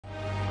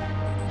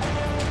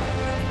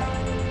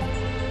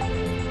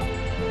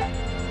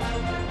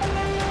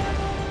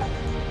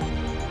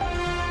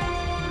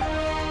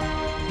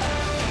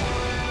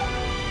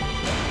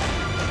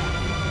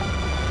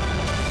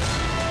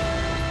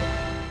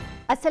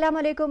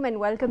Assalamu alaikum and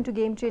welcome to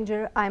Game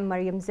Changer. I'm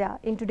Mariam Zia.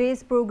 In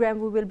today's program,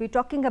 we will be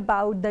talking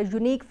about the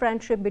unique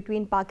friendship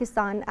between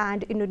Pakistan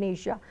and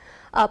Indonesia.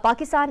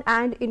 Pakistan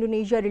and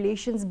Indonesia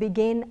relations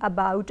began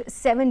about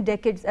 7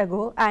 decades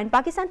ago, and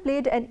Pakistan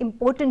played an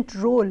important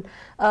role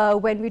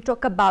when we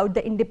talk about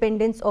the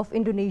independence of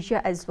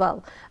Indonesia as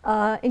well.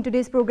 In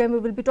today's program, we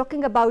will be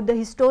talking about the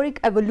historic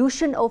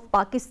evolution of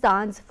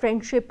Pakistan's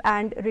friendship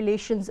and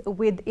relations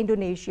with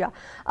Indonesia.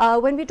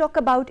 When we talk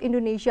about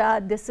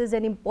Indonesia, this is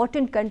an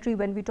important country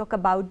when we talk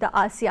about the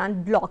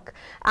ASEAN bloc,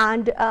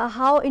 and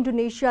how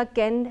Indonesia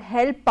can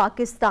help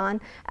Pakistan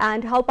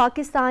and how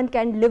Pakistan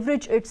can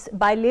leverage its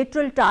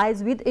bilateral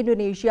ties with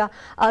Indonesia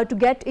to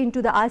get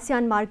into the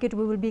ASEAN market.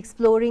 We will be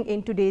exploring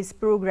in today's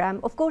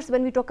program. Of course,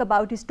 when we talk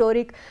about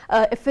historic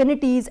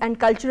affinities and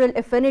cultural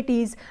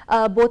affinities,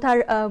 both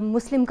are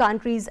Muslim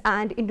countries,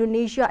 and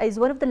Indonesia is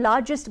one of the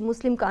largest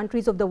Muslim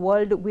countries of the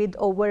world with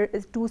over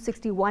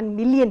 261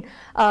 million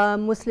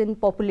Muslim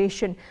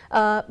population.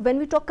 When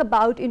we talk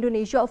about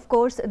Indonesia, of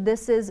course,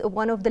 this is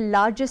one of the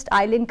largest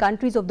island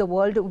countries of the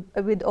world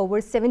with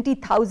over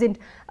 70,000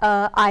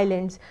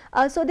 islands.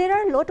 So there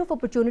are a lot of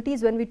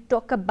opportunities when we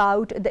talk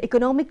about the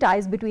economic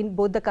ties between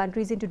both the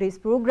countries. In today's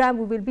program,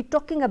 we will be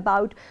talking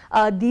about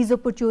these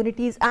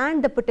opportunities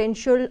and the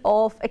potential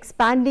of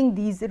expanding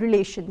these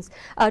relations.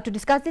 To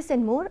discuss this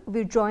and more,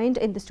 we're joined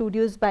in the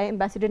studios by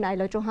Ambassador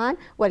Naila Chauhan.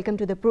 Welcome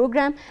to the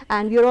program.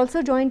 And we are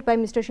also joined by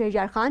Mr.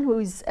 Shahryar Khan, who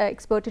is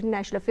expert in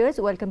international affairs.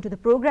 Welcome to the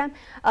program.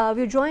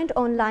 We're joined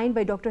online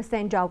by Dr.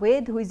 Sain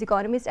Javed, who is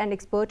economist and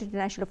expert in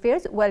international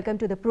affairs. Welcome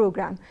to the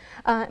program.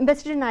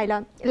 Ambassador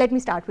Naila, let me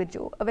start with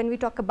you. When we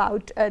talk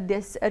about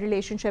this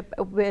relationship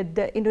with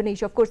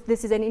Indonesia, of course,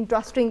 this is an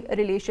interesting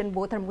relation.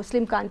 Both are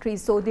Muslim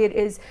countries, so there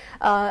is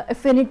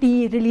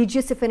affinity,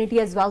 religious affinity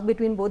as well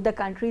between both the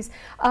countries.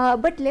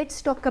 But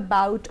let's talk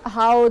about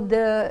how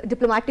the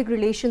diplomatic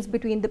relations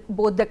between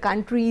both the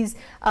countries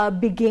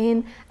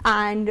began,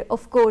 and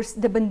of course,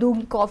 the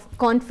Bandung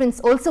Conference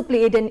also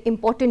played an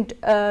important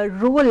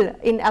role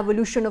in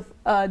evolution of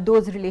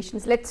those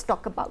relations. Let's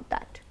talk about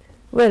that.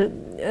 Well,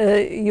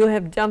 you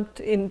have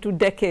jumped into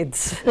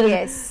decades.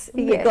 Yes,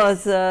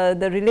 because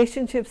the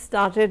relationship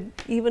started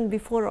even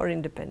before our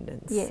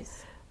independence.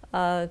 Yes.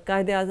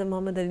 Quaid-e-Azam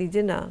Muhammad Ali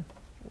Jinnah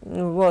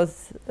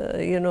was,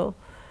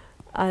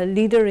 a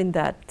leader in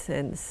that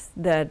sense,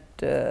 that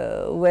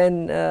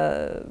when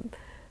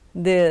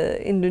the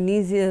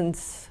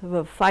Indonesians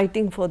were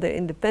fighting for their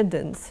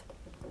independence,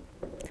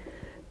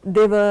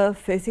 they were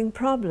facing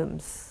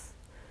problems.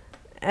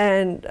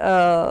 And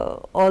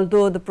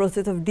although the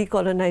process of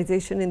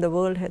decolonization in the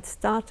world had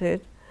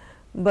started,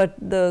 but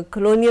the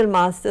colonial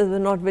masters were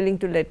not willing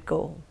to let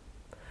go.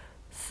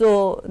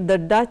 So the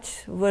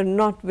Dutch were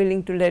not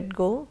willing to let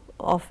go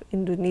of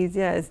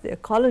Indonesia as their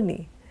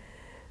colony.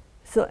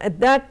 So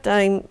at that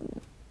time,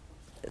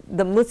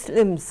 the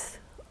Muslims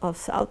of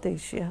South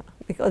Asia,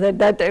 because at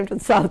that time it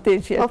was South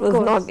Asia, it was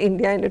not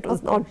India and it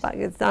was not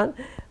Pakistan,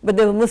 but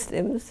they were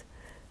Muslims,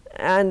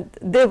 and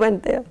they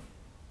went there.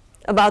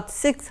 About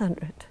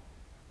 600.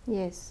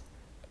 Yes.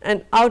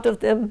 And out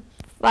of them,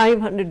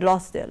 500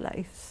 lost their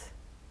lives.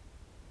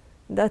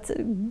 That's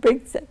a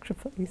big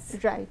sacrifice.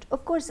 Right.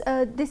 Of course,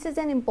 this is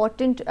an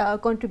important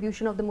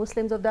contribution of the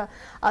Muslims of the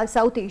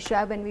South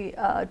Asia when we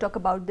talk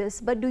about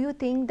this. But do you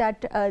think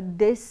that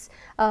this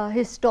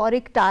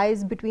historic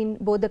ties between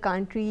both the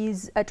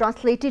countries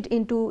translated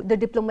into the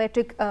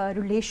diplomatic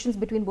relations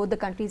between both the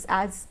countries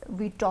as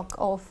we talk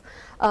of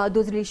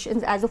those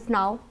relations as of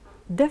now?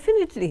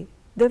 Definitely.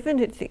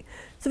 Definitely.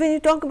 So when you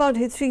talk about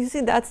history, you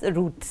see that's the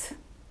roots,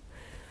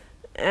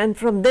 and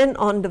from then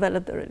on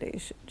develop the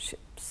relationship.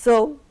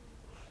 So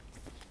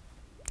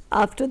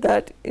after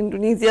that,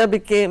 Indonesia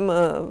became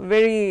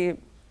very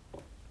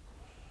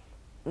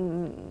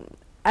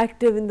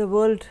active in the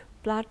world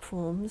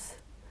platforms,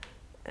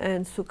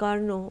 and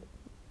Sukarno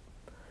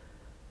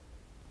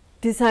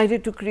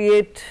decided to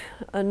create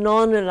a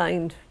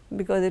non-aligned,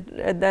 because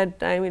at that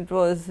time it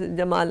was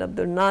Jamal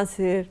Abdel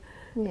Nasser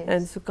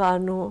and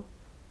Sukarno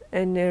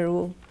and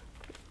Nehru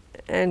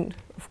and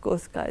of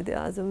course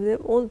Quaid-e-Azam. They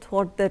all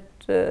thought that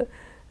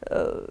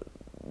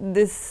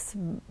this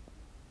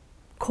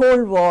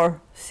Cold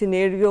War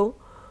scenario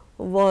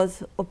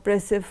was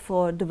oppressive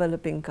for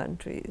developing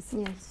countries.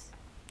 Yes.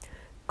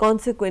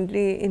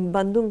 Consequently, in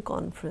Bandung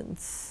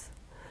Conference,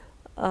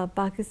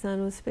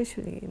 Pakistan was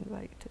specially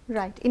invited.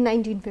 Right, in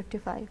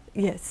 1955.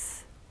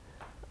 Yes.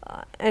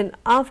 And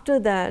after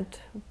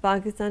that,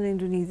 Pakistan and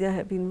Indonesia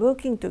have been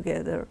working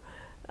together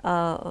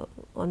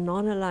on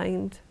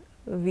non-aligned.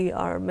 We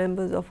are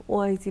members of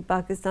OIC.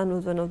 Pakistan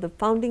was one of the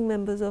founding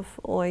members of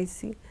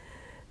OIC,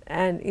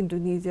 and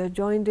Indonesia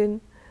joined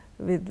in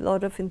with a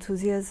lot of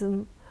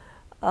enthusiasm.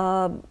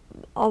 Our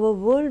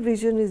world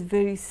vision is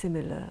very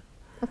similar.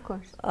 Of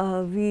course.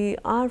 We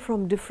are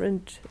from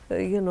different,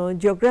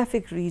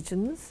 geographic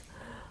regions.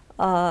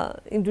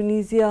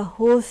 Indonesia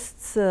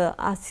hosts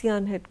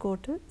ASEAN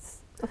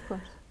headquarters. Of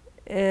course.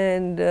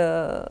 And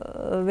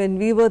when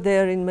we were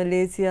there in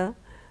Malaysia,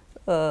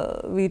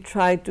 we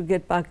tried to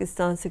get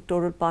Pakistan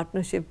sectoral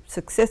partnership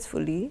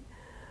successfully.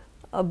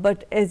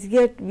 but as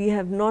yet we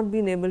have not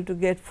been able to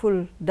get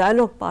full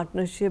dialogue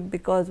partnership,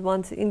 because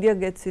once India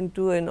gets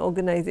into an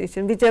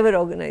organization, whichever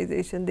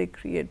organization, they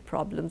create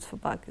problems for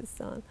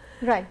Pakistan.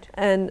 Right.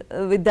 And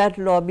with that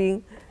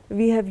lobbying,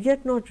 we have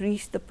yet not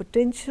reached the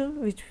potential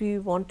which we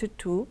wanted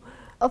to.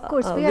 Of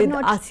course, we with have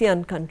not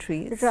ASEAN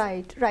countries.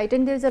 Right, right,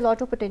 and there is a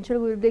lot of potential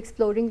we will be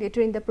exploring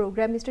later in the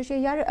program. Mr.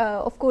 Shayar,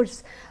 of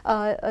course,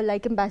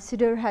 like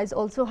Ambassador has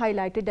also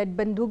highlighted that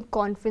Bandung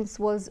conference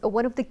was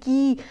one of the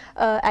key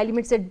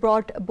elements that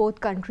brought both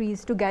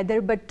countries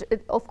together, but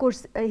of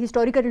course,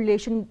 historical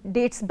relation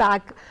dates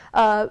back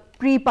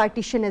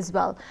pre-partition as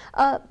well.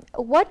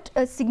 What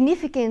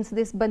significance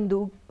this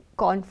Bandung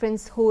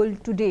conference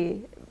hold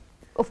today?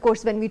 Of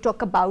course, when we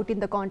talk about in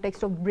the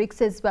context of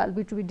BRICS as well,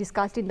 which we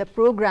discussed in the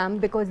program,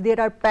 because there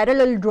are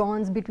parallel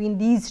drawings between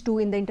these two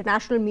in the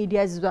international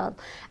media as well,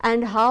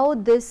 and how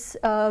this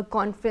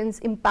conference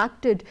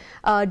impacted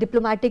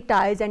diplomatic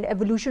ties and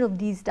evolution of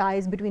these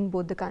ties between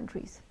both the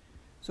countries.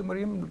 So,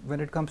 Mariam, when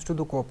it comes to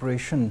the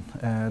cooperation,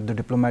 the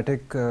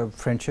diplomatic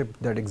friendship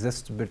that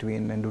exists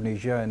between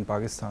Indonesia and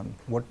Pakistan,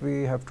 what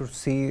we have to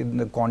see in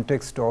the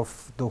context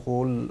of the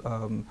whole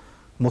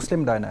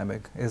Muslim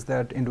dynamic is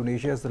that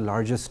Indonesia is the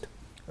largest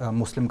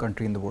Muslim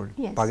country in the world.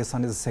 Yes.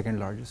 Pakistan is the second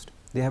largest.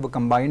 They have a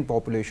combined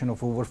population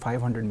of over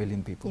 500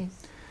 million people. Yes.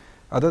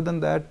 Other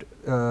than that,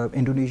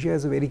 Indonesia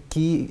is a very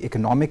key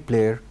economic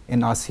player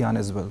in ASEAN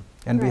as well.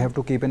 And we have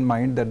to keep in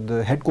mind that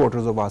the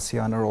headquarters of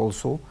ASEAN are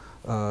also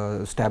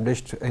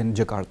established in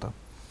Jakarta.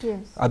 Yes.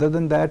 Other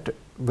than that,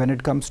 when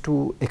it comes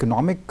to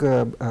economic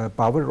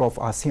power of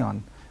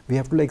ASEAN, we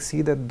have to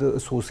see that the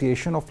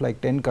association of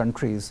 10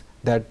 countries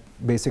that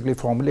basically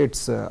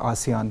formulates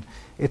ASEAN,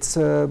 it's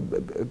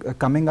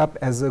coming up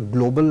as a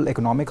global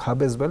economic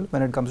hub as well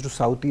when it comes to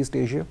Southeast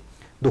Asia.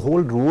 The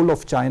whole role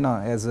of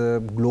China as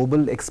a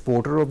global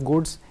exporter of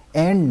goods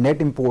and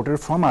net importer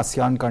from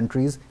ASEAN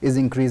countries is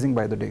increasing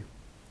by the day.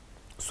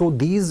 So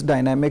these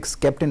dynamics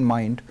kept in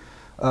mind,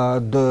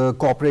 the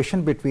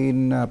cooperation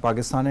between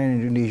Pakistan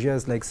and Indonesia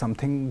is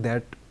something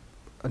that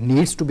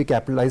needs to be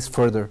capitalized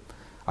further.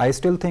 I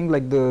still think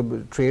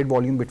the trade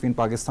volume between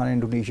Pakistan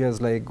and Indonesia is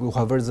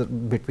hovers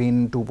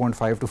between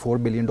 2.5 to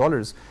 $4 billion,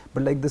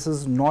 but this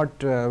is not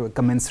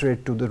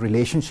commensurate to the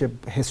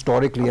relationship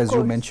historically, as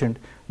you mentioned,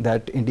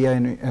 that India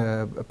and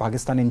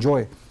Pakistan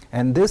enjoy.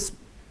 And this,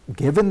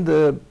 given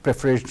the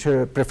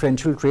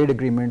preferential trade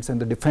agreements and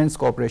the defense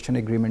cooperation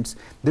agreements,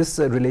 this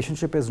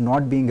relationship is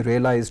not being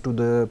realized to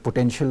the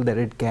potential that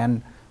it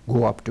can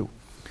go up to.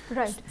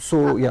 Right.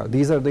 So, yeah,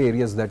 these are the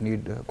areas that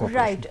need cooperation.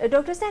 Right.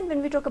 Dr. Sen,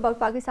 when we talk about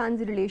Pakistan's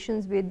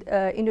relations with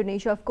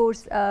Indonesia, of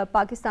course,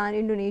 Pakistan,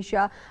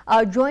 Indonesia,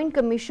 our joint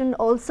commission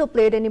also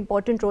played an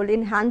important role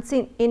in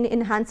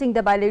enhancing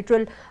the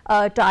bilateral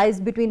ties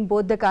between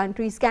both the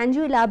countries. Can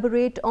you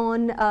elaborate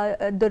on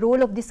the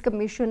role of this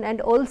commission, and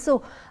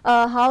also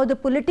how the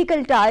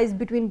political ties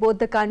between both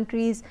the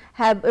countries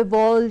have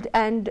evolved,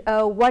 and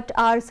what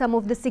are some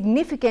of the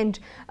significant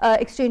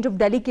exchange of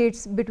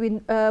delegates between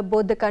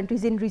both the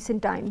countries in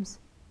recent times?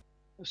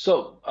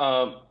 So,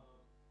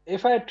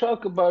 if I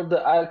talk about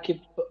the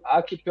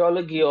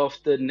archipelago of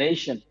the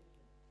nation,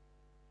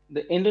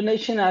 the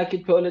Indonesian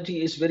archipelago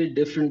is very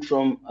different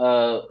from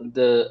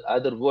the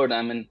other world.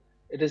 I mean,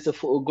 it is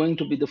going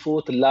to be the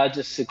fourth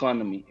largest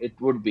economy. It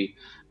would be.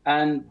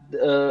 And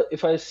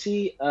if I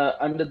see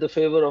under the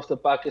favor of the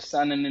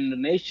Pakistan and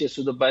Indonesia,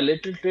 so the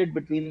bilateral trade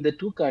between the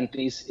two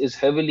countries is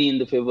heavily in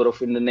the favor of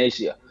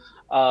Indonesia.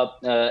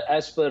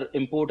 As per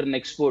import and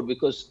export,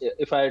 because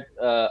if I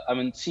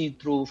see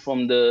through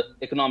from the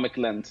economic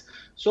lens.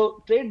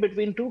 So trade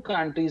between two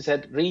countries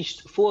had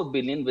reached 4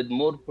 billion with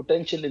more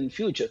potential in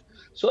future.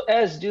 So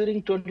as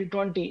during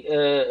 2020,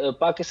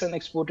 Pakistan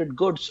exported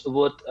goods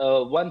worth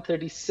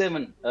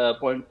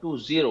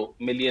 137.20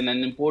 million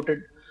and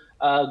imported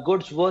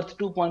goods worth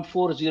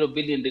 2.40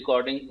 billion,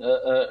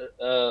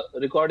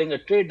 recording a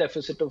trade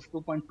deficit of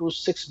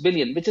 2.26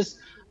 billion, which is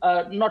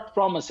not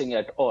promising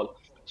at all.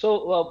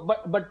 So,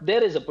 but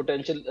there is a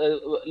potential.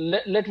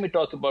 Let me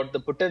talk about the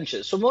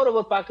potential. So,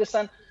 moreover,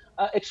 Pakistan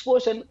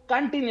exports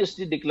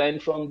continuously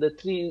declined from the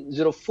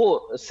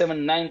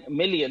 304.79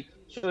 million.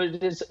 So,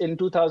 it is in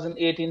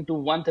 2018 to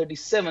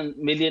 137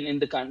 million in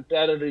the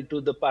contrary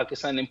to the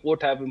Pakistan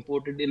have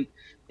imported in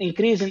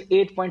increase in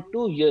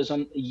 8.2 years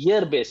on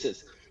year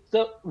basis.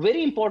 The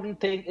very important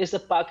thing is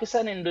that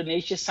Pakistan and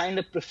Indonesia signed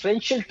a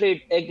preferential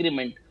trade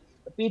agreement,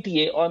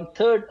 PTA, on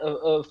 3rd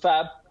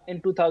Feb in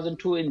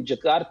 2002 in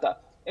Jakarta,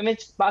 in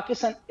which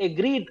Pakistan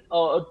agreed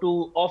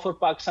to offer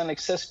Pakistan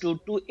access to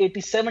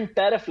 287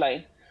 tariff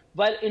line,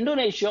 while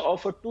Indonesia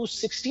offered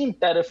 216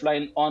 tariff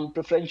line on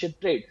preferential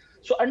trade.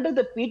 So under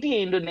the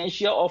PTA,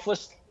 Indonesia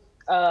offers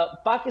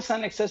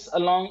Pakistan access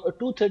along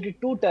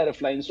 232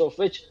 tariff lines, of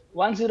which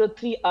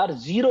 103 are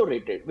zero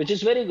rated, which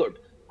is very good.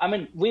 I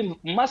mean, we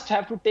must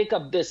have to take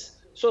up this.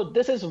 So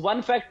this is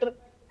one factor.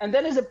 And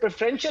then is a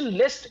preferential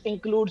list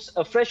includes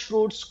fresh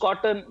fruits,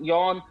 cotton,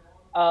 yarn,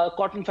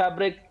 cotton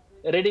fabric,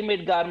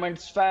 ready-made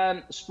garments,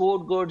 fan,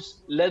 sport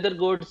goods, leather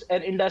goods,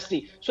 and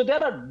industry. So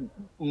there are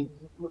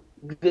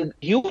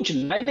huge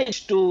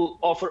lineage to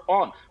offer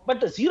on. But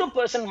the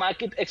 0%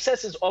 market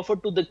access is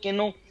offered to the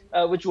Kenu,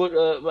 which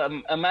were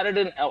married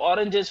in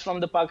oranges from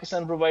the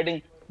Pakistan,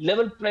 providing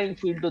level playing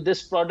field to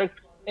this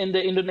product in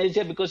the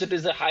Indonesia because it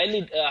is a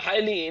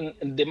highly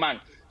in demand.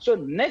 So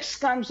next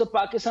comes the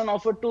Pakistan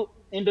offer to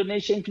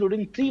Indonesia,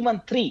 including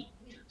 313.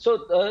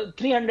 So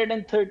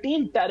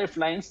 313 tariff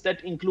lines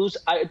that includes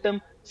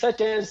items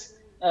such as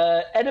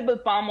edible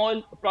palm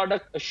oil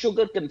product,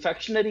 sugar,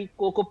 confectionery,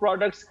 cocoa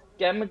products,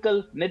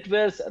 chemical,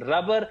 knitwears,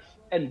 rubber,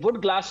 and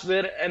wood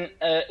glassware and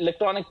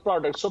electronic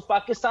products. So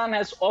Pakistan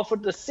has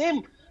offered the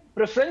same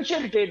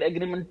preferential trade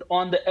agreement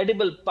on the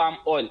edible palm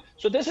oil.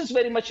 So this is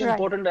very much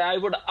important. I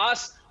would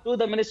ask to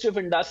the Ministry of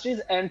Industries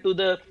and to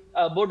the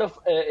Board of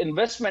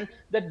Investment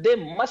that they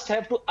must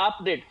have to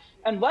update.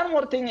 And one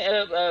more thing,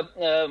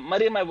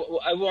 Mariam, I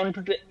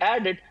wanted to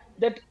add it,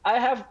 that I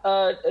have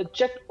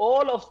checked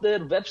all of their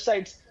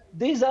websites.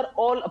 These are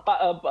all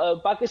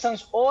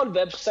Pakistan's all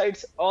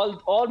websites,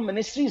 all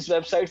ministries'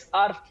 websites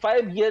are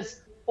 5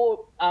 years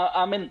old.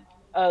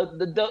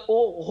 The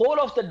whole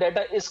of the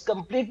data is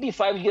completely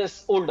 5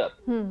 years older.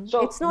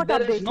 So it's not there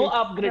updated. is no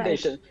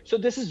upgradation. Right. So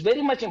this is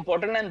very much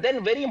important. And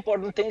then very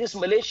important thing is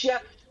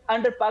Malaysia,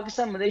 under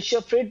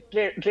Pakistan-Malaysia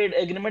trade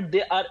agreement,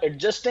 they are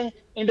adjusting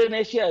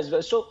Indonesia as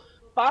well. So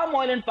palm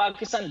oil in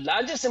Pakistan,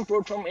 largest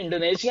import from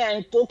Indonesia,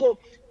 and cocoa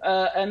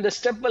and the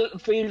staple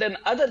field and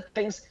other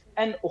things,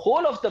 and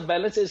whole of the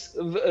balance is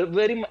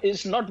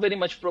not very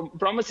much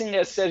promising,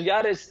 as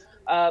Serjar is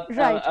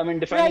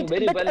defining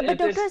very well. But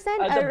Dr.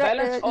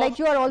 Sen, like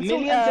you are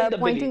also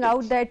pointing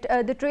out that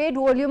the trade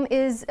volume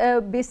is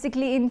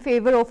basically in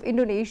favor of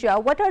Indonesia.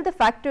 What are the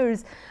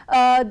factors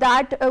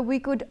that we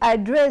could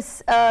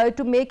address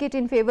to make it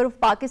in favor of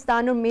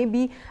Pakistan, or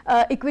maybe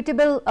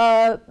equitable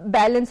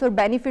balance or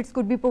benefits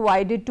could be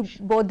provided to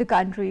both the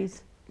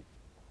countries?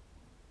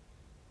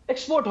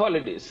 Export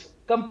holidays,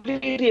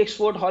 completely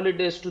export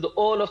holidays to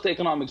all of the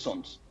economic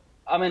zones.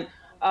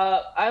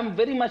 I'm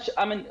very much,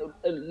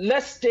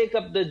 let's take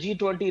up the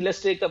G20,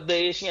 let's take up the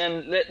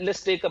ASEAN,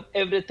 let's take up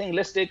everything,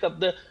 let's take up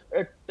the,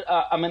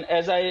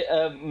 as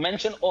I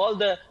mentioned, all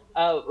the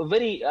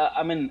very,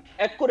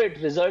 accurate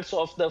results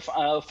of the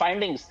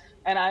findings,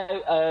 and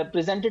I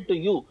presented to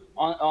you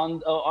on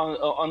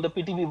the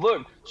PTV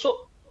World.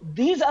 So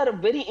these are a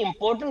very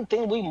important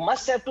thing. We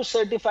must have to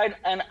certify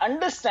and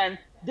understand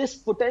this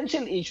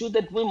potential issue,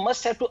 that we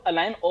must have to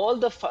align all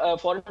the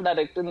foreign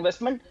direct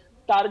investment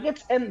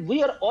targets, and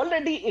we are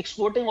already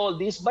exporting all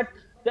these, but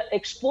the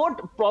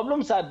export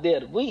problems are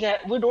there. We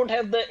don't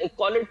have the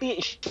quality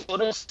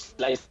assurance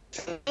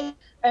licensing,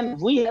 and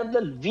we have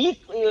the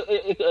weak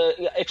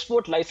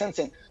export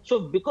licensing. So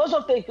because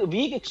of the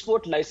weak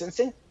export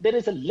licensing, there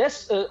is a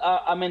less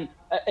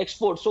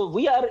export. So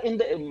we are in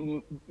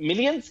the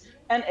millions,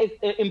 and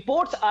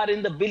imports are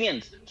in the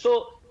billions.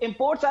 So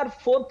imports are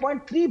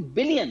 4.3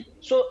 billion.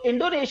 So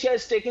Indonesia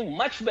is taking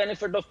much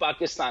benefit of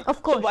Pakistan.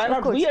 Of course, so why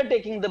not we are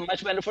taking the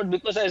much benefit,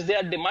 because as they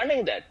are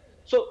demanding that.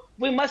 So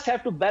we must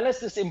have to balance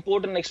this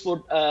import and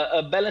export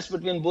balance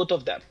between both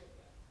of them.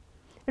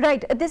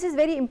 Right, this is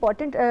very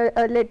important.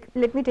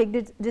 Let me take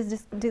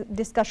this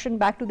discussion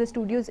back to the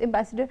studios,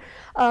 Ambassador.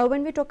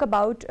 When we talk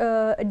about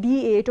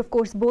D8, of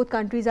course, both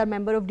countries are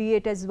member of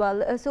D8 as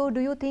well. So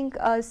do you think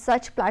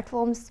such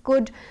platforms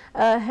could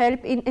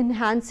help in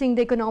enhancing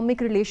the economic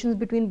relations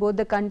between both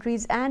the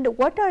countries? And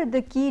what are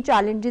the key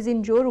challenges,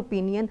 in your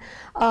opinion,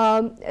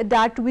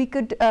 that we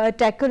could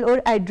tackle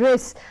or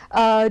address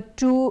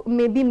to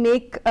maybe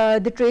make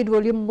the trade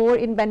volume more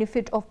in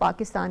benefit of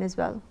Pakistan as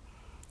well?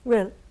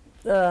 Well,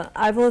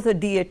 I was a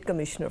D8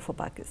 commissioner for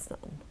Pakistan,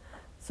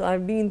 so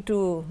I've been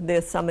to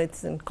their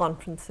summits and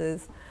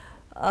conferences.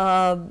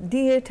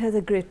 D8 has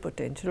a great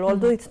potential,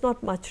 although it's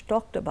not much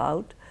talked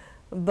about,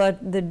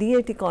 but the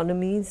D8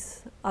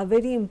 economies are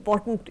very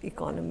important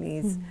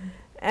economies,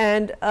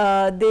 and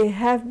they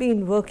have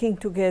been working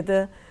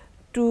together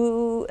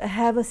to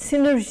have a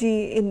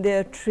synergy in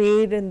their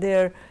trade and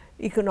their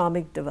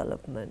economic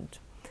development.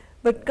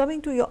 But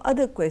coming to your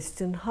other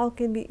question, how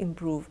can we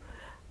improve?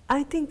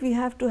 I think we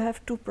have to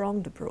have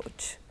two-pronged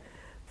approach.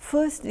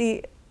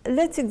 Firstly,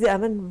 let's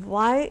examine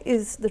why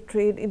is the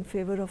trade in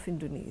favor of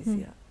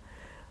Indonesia.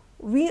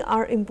 We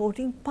are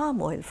importing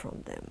palm oil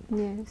from them,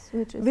 yes,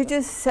 which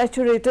is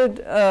saturated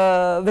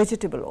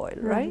vegetable oil,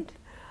 right?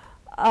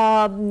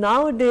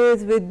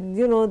 Nowadays,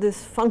 with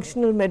this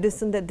functional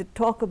medicine that they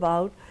talk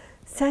about,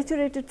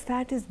 saturated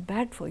fat is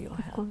bad for your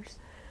health. Of course.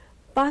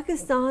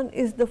 Pakistan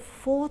is the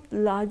 4th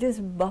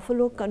largest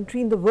buffalo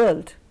country in the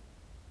world.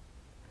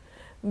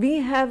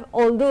 We have,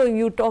 although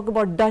you talk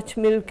about Dutch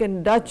milk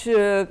and Dutch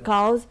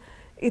cows,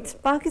 it's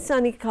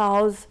Pakistani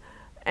cows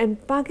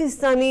and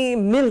Pakistani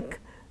milk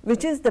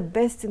which is the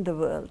best in the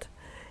world.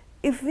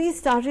 If we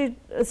start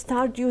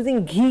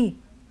using ghee,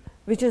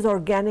 which is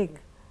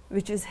organic,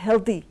 which is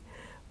healthy,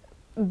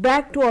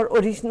 back to our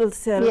original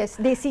self. Yes,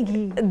 desi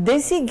ghee.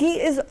 Desi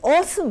ghee is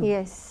awesome.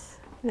 Yes.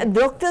 And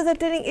doctors are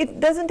telling it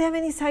doesn't have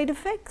any side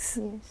effects.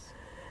 Yes.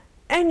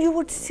 And you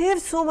would save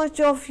so much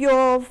of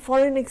your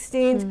foreign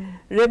exchange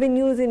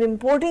revenues in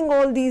importing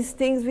all these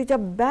things which are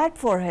bad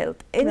for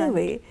health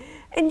anyway,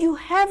 and you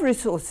have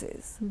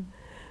resources.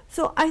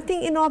 So I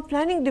think in our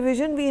planning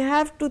division we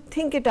have to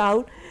think it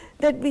out,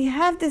 that we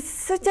have this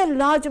such a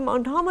large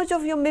amount, how much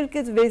of your milk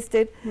is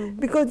wasted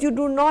because you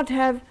do not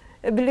have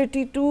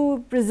ability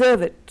to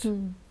preserve it.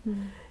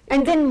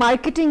 And then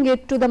marketing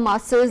it to the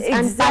masses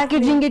and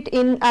packaging it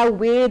in a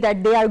way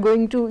that they are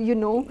going to, you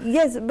know.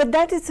 Yes, but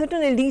that is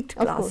certain elite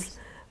class. Of course.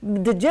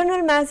 The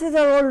general masses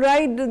are all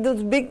right,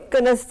 those big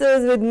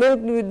canisters with milk,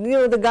 with, you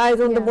know, the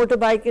guys on the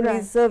motorbike and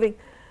he's serving.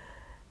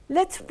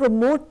 Let's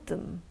promote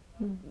them.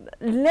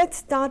 Let's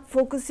start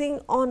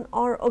focusing on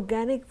our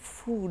organic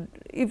food.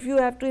 If you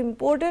have to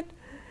import it,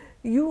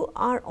 you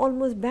are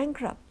almost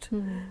bankrupt.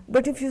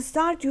 But if you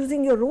start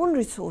using your own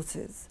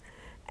resources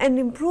and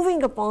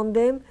improving upon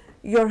them,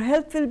 your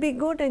health will be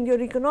good and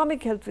your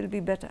economic health will be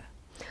better.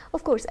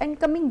 Of course, and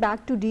coming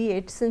back to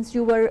D8, since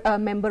you were a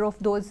member of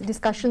those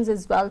discussions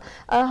as well,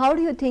 how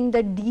do you think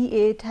that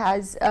D8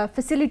 has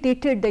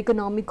facilitated the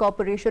economic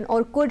cooperation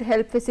or could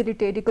help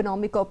facilitate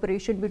economic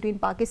cooperation between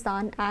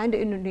Pakistan and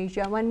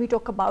Indonesia when we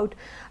talk about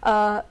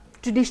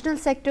traditional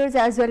sectors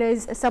as well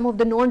as some of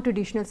the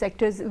non-traditional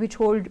sectors which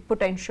hold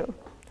potential?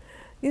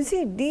 You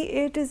see,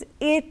 D8 is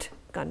 8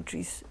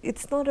 countries.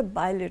 It's not a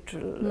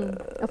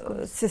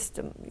bilateral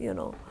system, you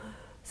know.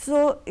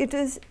 So it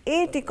is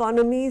 8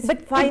 economies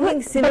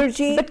finding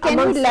synergy. But can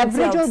we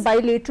leverage our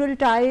bilateral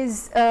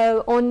ties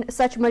on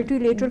such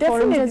multilateral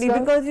forums as well? Definitely,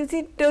 because you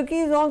see, Turkey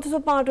is also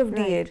part of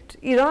D8.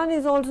 Iran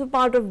is also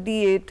part of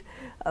D8.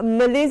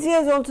 Malaysia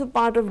is also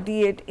part of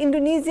D8.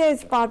 Indonesia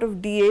is part of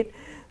D8.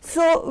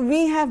 So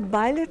we have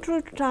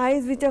bilateral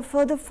ties which are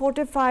further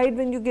fortified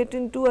when you get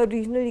into a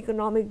regional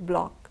economic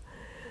bloc.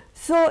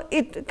 So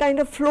it kind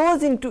of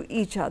flows into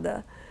each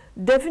other.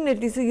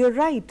 Definitely, so you're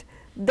right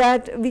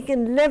that we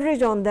can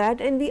leverage on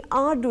that, and we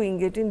are doing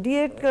it. In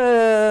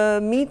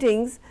D8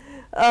 meetings,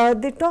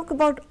 they talk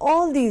about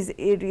all these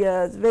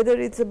areas, whether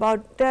it's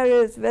about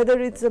tariffs, whether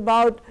it's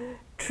about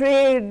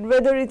trade,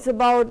 whether it's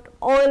about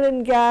oil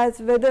and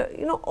gas, whether,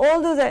 you know,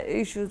 all those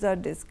issues are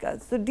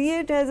discussed. So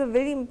D8 has a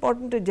very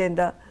important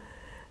agenda,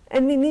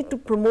 and we need to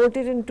promote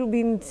it and to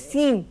be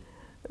seen.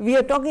 We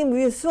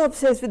are so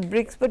obsessed with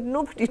BRICS, but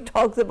nobody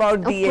talks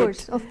about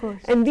D8. Of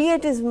course. And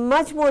D8 is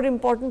much more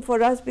important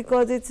for us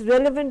because it's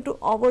relevant to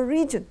our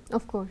region.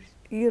 Of course.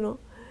 You know.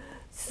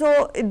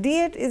 So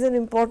D8 is an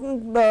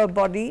important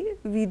body.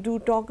 We do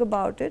talk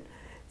about it.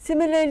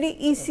 Similarly,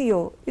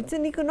 ECO, it's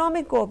an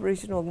economic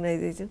cooperation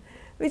organization,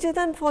 which is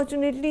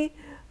unfortunately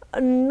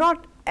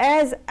not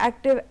as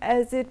active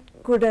as it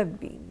could have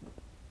been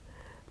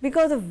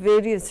because of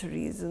various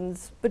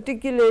reasons,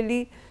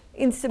 particularly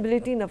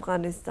instability in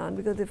Afghanistan,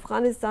 because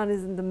Afghanistan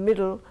is in the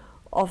middle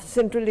of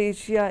Central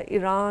Asia,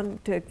 Iran,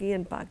 Turkey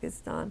and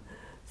Pakistan.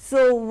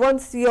 So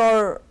once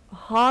your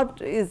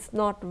heart is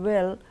not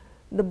well,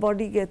 the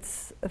body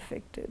gets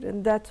affected,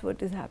 and that's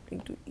what is happening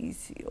to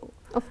ECO.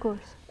 Of course.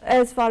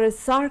 As far as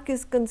SAARC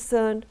is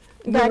concerned,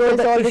 that is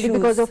already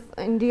because of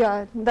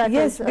India.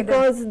 Yes,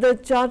 because the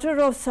charter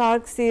of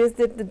SAARC says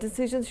that the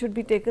decisions should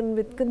be taken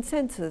with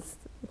consensus.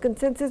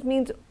 Consensus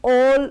means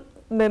all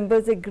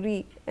members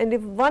agree, and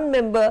if one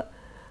member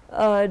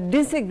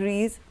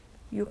disagrees,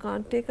 you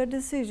can't take a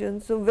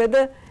decision. So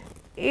whether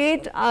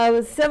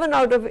 7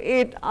 out of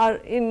 8 are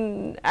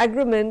in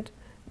agreement,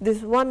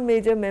 this one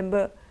major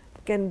member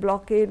can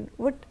blockade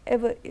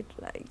whatever it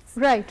likes.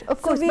 Right,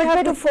 of course. So we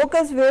have to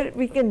focus where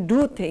we can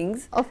do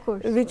things, of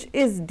course, which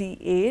is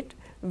D8,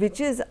 which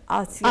is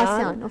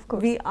ASEAN. Of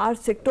course. We are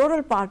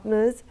sectoral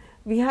partners.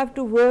 We have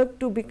to work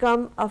to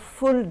become a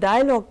full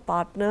dialogue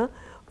partner,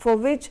 for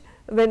which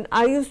when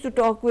I used to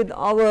talk with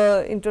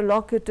our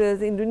interlocutors,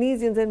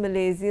 Indonesians and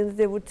Malaysians,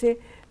 they would say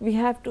we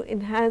have to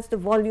enhance the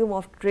volume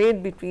of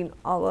trade between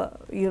our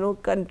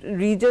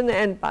region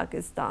and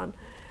Pakistan.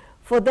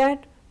 For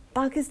that,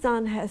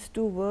 Pakistan has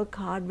to work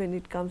hard when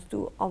it comes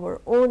to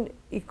our own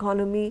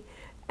economy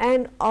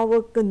and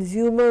our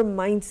consumer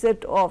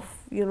mindset of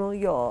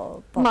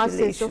your population.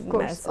 Masses, of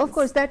course. Masses. Of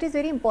course, that is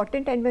very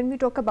important. And when we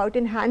talk about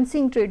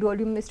enhancing trade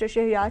volume, Mr.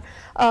 Shahryar,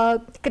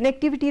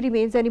 connectivity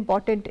remains an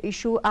important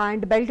issue,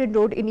 and Belt and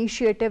Road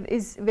Initiative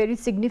is very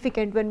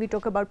significant when we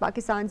talk about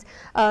Pakistan's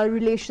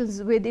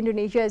relations with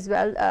Indonesia as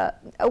well.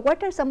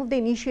 What are some of the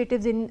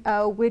initiatives in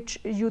which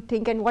you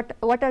think, and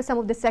what are some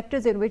of the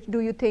sectors in which do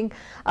you think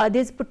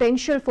there's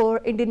potential for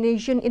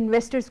Indonesian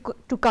investors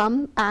to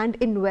come and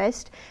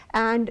invest,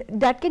 and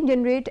that can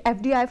generate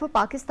FDI for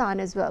Pakistan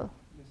as well?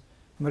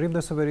 Mariam,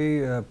 that's a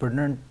very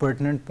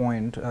pertinent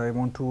point. I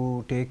want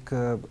to take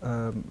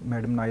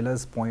Madam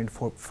Naila's point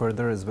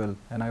further as well,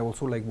 and I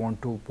also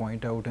want to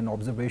point out an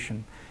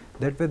observation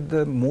that with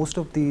most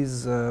of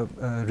these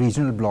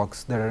regional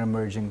blocs that are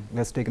emerging,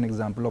 let's take an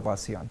example of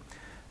ASEAN.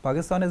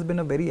 Pakistan has been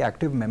a very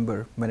active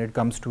member when it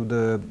comes to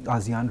the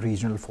ASEAN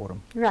Regional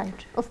Forum.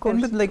 Right, of course.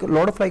 And with a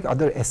lot of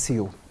other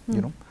SCO,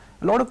 a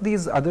lot of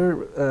these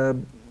other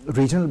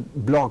regional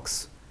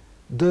blocs,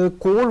 the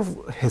core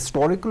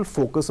historical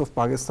focus of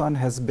Pakistan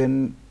has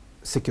been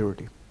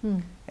security.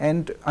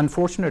 And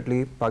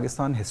unfortunately,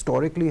 Pakistan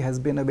historically has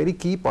been a very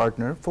key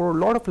partner for a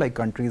lot of like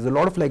countries, a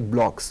lot of like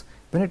blocs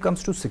when it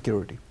comes to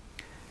security.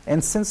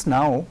 And since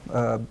now,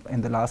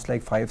 in the last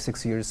like 5,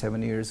 6 years,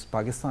 7 years,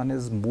 Pakistan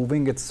is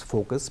moving its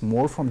focus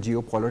more from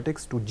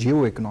geopolitics to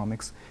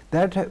geoeconomics.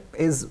 That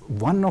is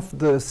one of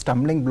the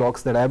stumbling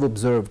blocks that I've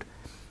observed,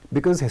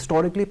 because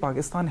historically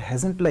Pakistan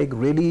hasn't like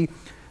really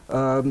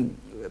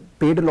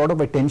paid a lot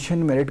of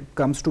attention when it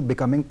comes to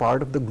becoming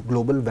part of the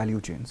global value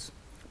chains.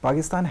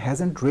 Pakistan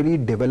hasn't really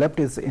developed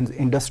its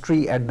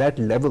industry at that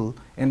level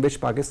in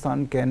which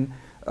Pakistan can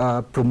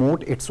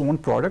promote its own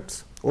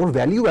products or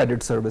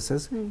value-added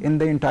services in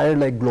the entire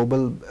like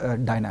global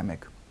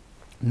dynamic.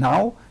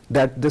 Now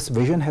that this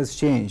vision has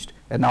changed,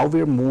 and now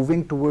we are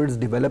moving towards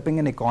developing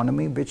an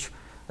economy which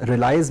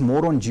relies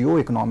more on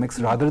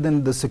geoeconomics rather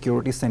than the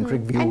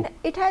security-centric view. And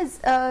it has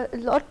a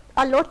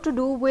lot to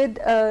do with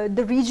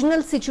the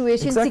regional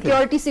situation, Exactly.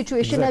 security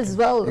situation as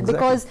well,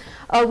 because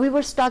we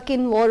were stuck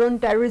in war on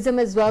terrorism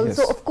as well. Yes.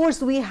 So of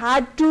course we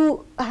had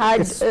to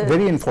It's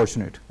very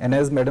unfortunate, and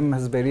as Madam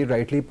has very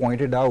rightly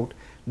pointed out,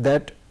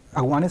 that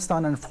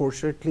Afghanistan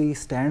unfortunately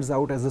stands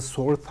out as a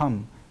sore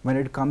thumb when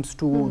it comes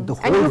to the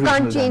whole and you regional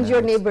can't change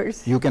your dynamics.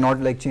 neighbors. You cannot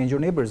like change your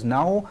neighbors.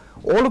 Now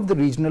all of the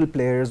regional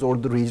players or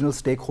the regional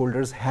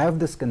stakeholders have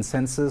this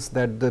consensus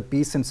that the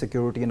peace and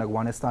security in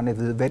Afghanistan is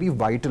very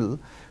vital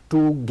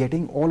to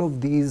getting all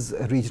of these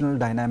regional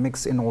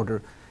dynamics in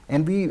order.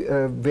 And we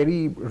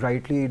very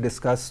rightly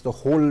discuss the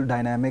whole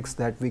dynamics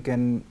that we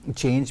can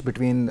change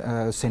between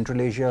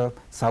Central Asia,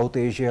 South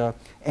Asia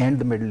and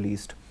the Middle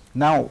East.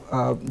 Now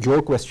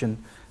your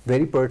question,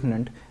 very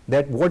pertinent,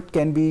 that what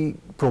can we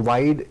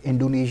provide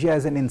Indonesia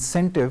as an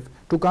incentive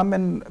to come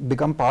and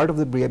become part of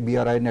the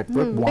BRI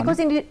network? Because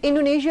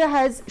Indonesia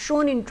has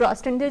shown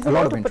interest and there's a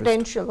lot of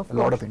potential, of course.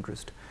 A lot of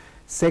interest.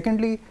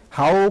 Secondly,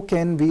 how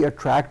can we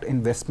attract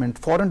investment,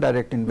 foreign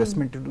direct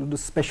investment into the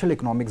special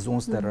economic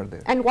zones that are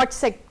there? And what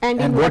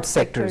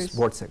sectors?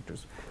 What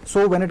sectors?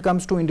 So when it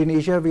comes to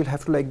Indonesia, we'll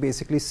have to like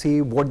basically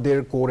see what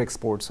their core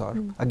exports are.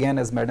 Again,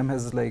 as Madam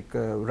has like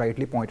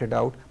rightly pointed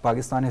out,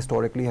 Pakistan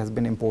historically has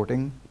been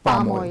importing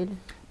palm oil.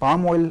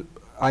 Palm oil,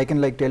 I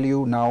can like tell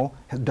you now,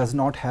 does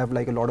not have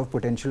like a lot of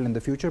potential in the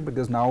future,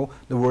 because now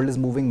the world is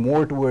moving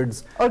more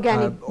towards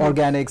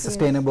organic,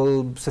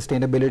 sustainable,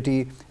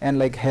 sustainability, and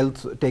like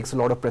health takes a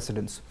lot of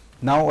precedence.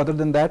 Now, other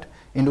than that,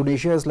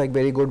 Indonesia is like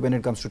very good when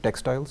it comes to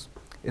textiles.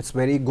 It's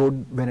very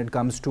good when it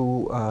comes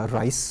to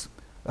rice,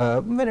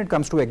 when it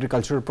comes to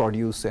agricultural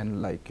produce,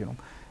 and like, you know,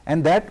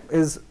 and that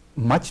is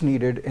much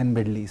needed in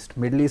Middle East.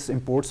 Middle East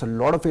imports a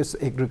lot of its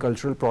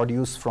agricultural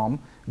produce from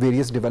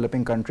various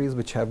developing countries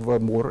which have a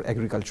more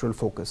agricultural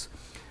focus.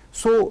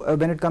 So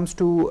when it comes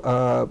to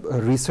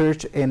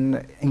research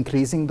in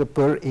increasing the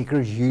per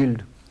acre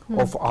yield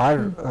of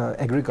our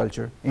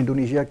agriculture,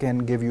 Indonesia can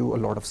give you a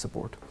lot of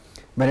support.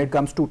 When it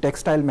comes to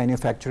textile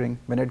manufacturing,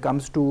 when it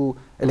comes to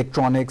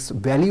electronics,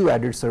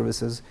 value-added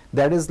services,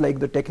 that is like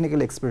the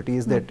technical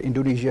expertise that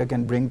Indonesia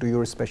can bring to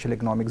your special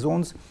economic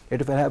zones.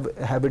 It will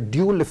have a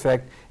dual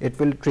effect. It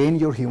will train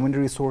your human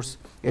resource.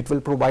 It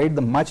will provide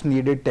the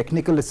much-needed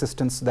technical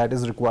assistance that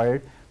is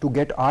required to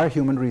get our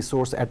human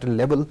resource at a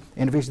level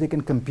in which they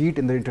can compete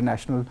in the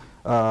international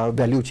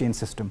value chain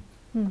system.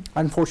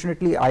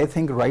 Unfortunately, I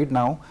think right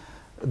now,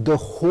 the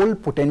whole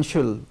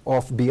potential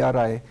of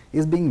BRI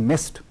is being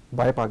missed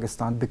by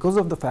Pakistan because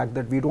of the fact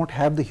that we don't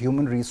have the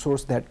human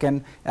resource that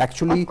can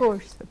actually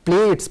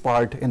play its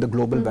part in the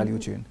global value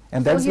chain.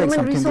 And that's like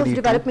something human resource we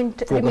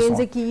development remains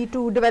a key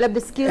to develop the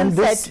skill set. And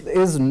this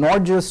is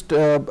not just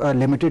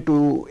limited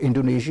to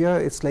Indonesia,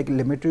 it's like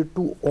limited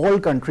to all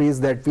countries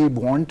that we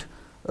want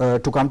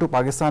to come to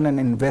Pakistan and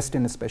invest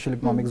in special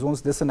economic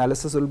zones. This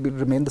analysis will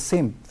remain the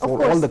same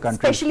for all the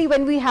countries. Especially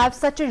when we have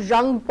such a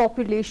young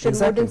population,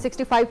 more than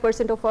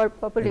 65% of our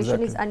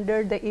population is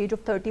under the age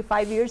of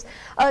 35 years.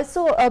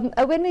 So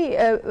when we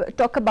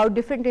talk about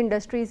different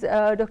industries,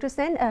 Dr.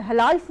 Sen,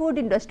 halal food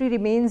industry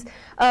remains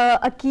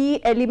a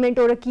key element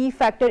or a key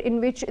factor in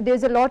which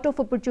there's a lot of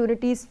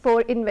opportunities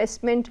for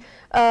investment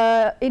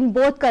in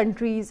both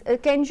countries.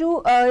 Can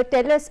you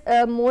tell us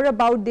more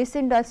about this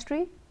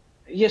industry?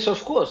 Yes,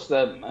 of course.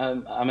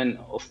 I mean,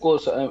 of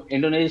course,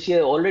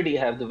 Indonesia already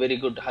have the very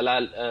good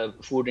halal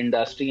food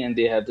industry, and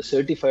they have the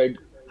certified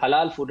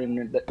halal food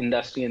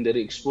industry, and they're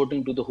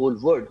exporting to the whole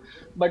world.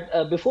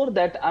 But before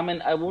that, I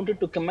mean, I wanted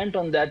to comment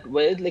on that,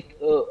 where like,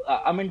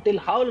 I mean, till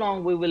how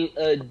long we will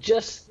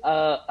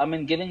I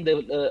mean, giving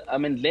the,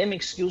 lame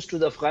excuse to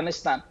the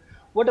Afghanistan.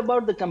 What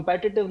about the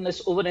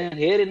competitiveness over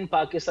here in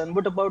Pakistan?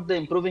 What about the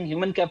improving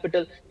human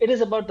capital? It is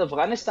about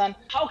Afghanistan.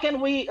 How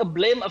can we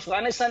blame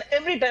Afghanistan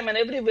every time and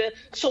everywhere?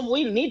 So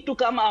we need to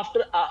come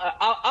after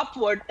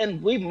upward,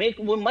 and we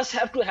must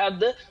have to have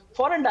the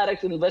foreign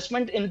direct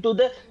investment into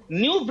the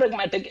new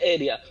pragmatic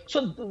area.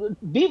 So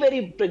be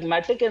very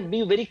pragmatic and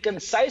be very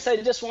concise. I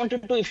just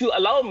wanted to, if you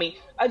allow me,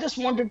 I just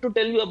wanted to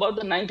tell you about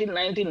the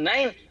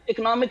 1999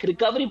 economic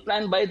recovery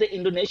plan by the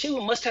Indonesia.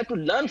 You must have to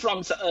learn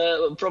from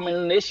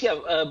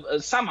Indonesia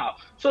somehow.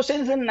 So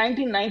since in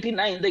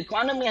 1999, the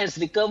economy has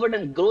recovered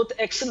and growth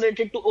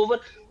accelerated to over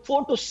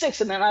 4 to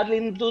 6 and then early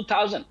in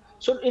 2000.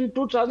 So in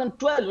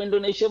 2012,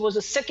 Indonesia was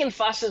the second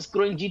fastest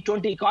growing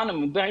G20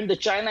 economy behind the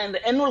China, and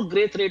the annual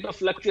growth rate of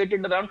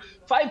fluctuated around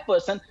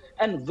 5%.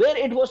 And where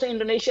it was,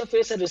 Indonesia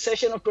faced a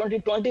recession of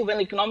 2020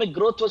 when economic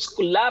growth was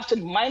collapsed at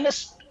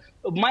minus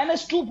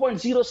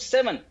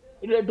 2.07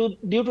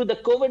 due to the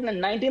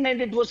COVID-19,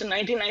 and it was in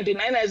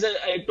 1999, as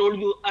I told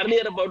you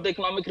earlier about the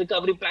economic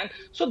recovery plan.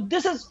 So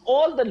this is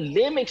all the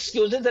lame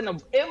excuses,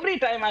 and every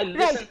time I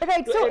listen,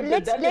 right. So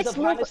let's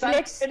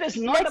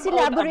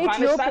elaborate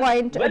your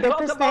point.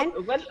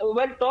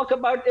 We'll talk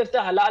about if the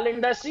halal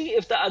industry,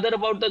 if the other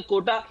about the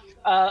quota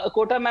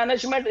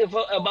management, if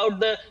about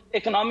the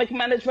economic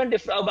management,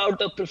 if about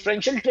the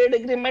preferential trade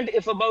agreement,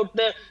 if about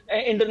the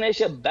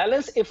Indonesia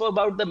balance, if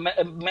about the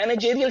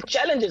managerial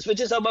challenges, which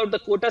is about the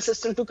quota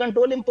system to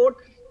control import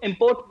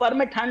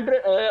permit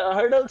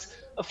hurdles,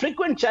 a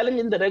frequent challenge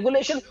in the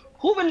regulation.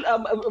 Who will?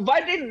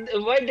 Why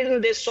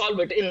didn't they solve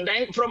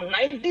it from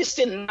 90s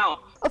till now?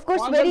 Of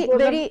course,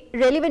 very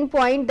relevant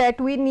point that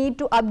we need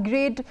to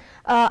upgrade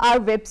our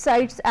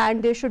websites,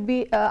 and there should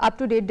be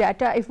up-to-date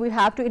data if we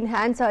have to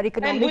enhance our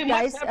economic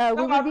ties.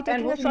 We will be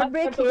taking a short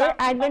break here,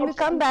 and when we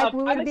come back,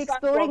 we will be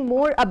exploring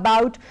more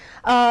about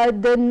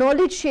the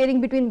knowledge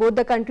sharing between both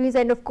the countries.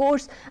 And of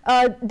course,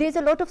 there's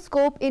a lot of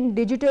scope in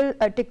digital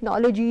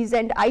technologies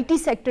and IT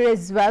sector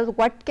as well.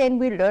 What can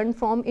we learn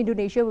from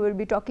Indonesia? We will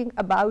be talking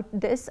about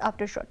this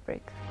after a short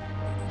break.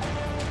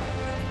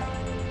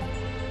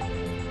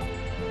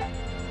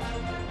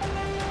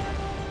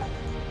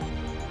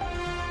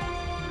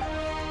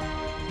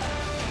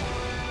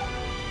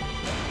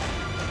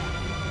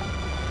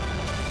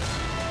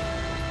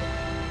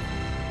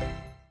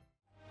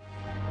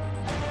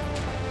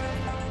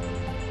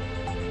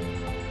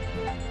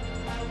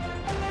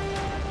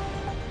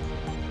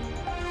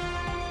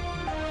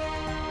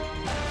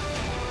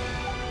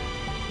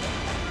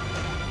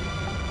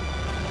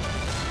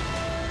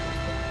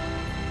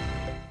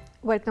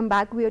 Welcome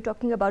back. We are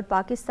talking about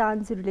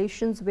Pakistan's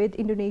relations with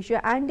Indonesia,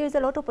 and there's a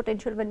lot of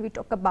potential when we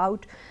talk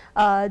about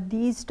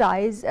these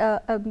ties,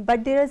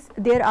 but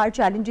there are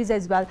challenges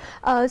as well.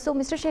 So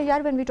Mr.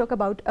 Shahyar, when we talk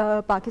about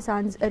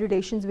Pakistan's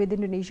relations with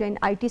Indonesia in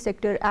IT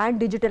sector, and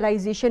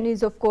digitalization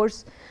is of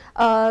course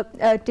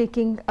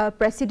taking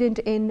precedent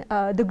in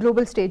the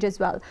global stage as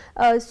well.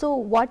 So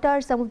what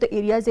are some of the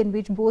areas in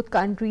which both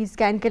countries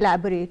can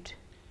collaborate?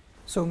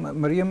 So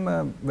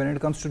Mariam, when it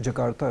comes to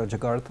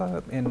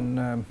Jakarta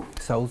in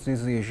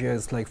Southeast Asia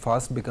is like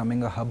fast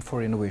becoming a hub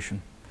for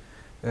innovation.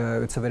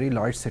 It's a very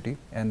large city,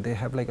 and they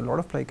have like a lot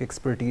of like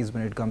expertise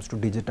when it comes to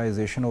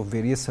digitization of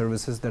various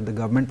services that the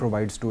government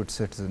provides to its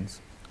citizens.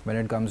 When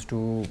it comes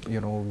to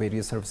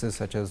various services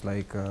such as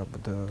like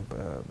the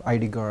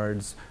ID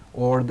cards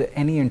or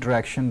any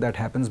interaction that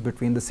happens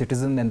between the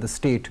citizen and the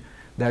state,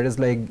 that is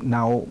like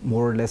now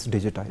more or less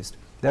digitized.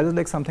 That is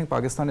like something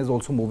Pakistan is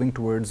also moving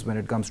towards when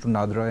it comes to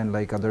Nadra and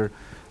like other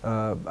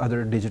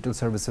digital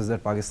services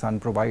that Pakistan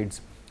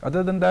provides.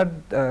 Other than that,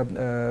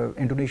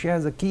 Indonesia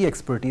has a key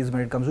expertise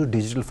when it comes to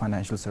digital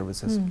financial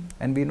services,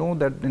 and we know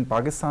that in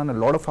Pakistan a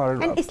lot of our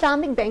and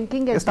Islamic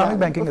banking as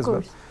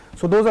well.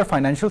 So those are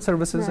financial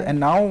services, right. And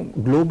now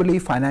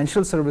globally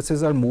financial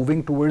services are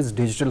moving towards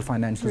digital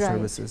financial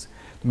services.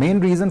 Main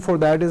reason for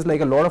that is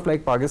like a lot of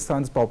like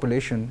Pakistan's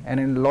population, and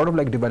in a lot of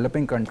like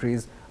developing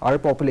countries, our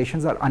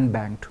populations are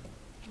unbanked.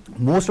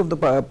 Most of the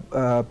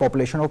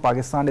population of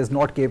Pakistan is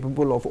not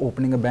capable of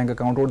opening a bank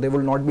account, or they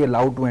will not be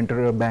allowed to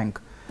enter a bank.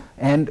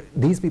 And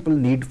these people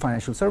need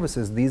financial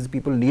services. These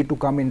people need to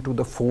come into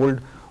the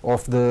fold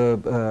of the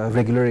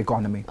regular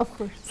economy. Of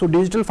course. So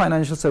digital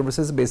financial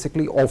services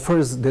basically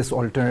offers this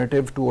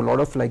alternative to a lot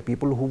of like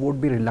people who would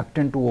be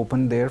reluctant to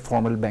open their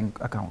formal bank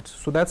accounts.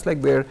 So that's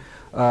like where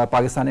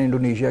Pakistan and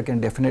Indonesia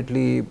can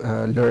definitely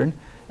learn.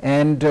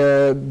 And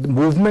the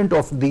movement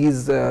of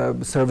these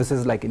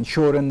services like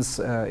insurance,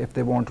 if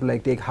they want to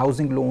like take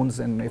housing loans,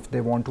 and if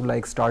they want to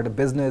like start a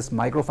business,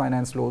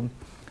 microfinance loan,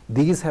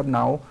 these have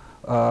now,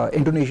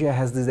 Indonesia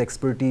has this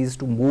expertise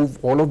to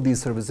move all of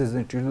these services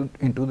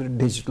into the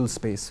digital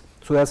space.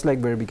 So that's like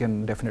where we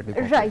can definitely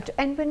go. Right.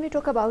 And when we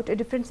talk about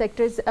different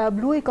sectors,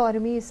 blue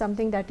economy is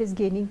something that is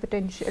gaining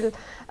potential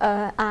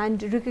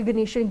and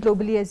recognition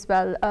globally as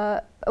well.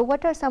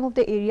 What are some of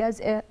the areas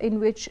in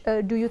which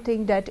do you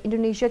think that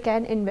Indonesia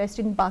can invest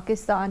in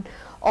Pakistan,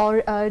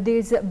 or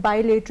there's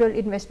bilateral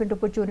investment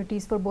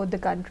opportunities for both the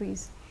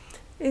countries?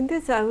 In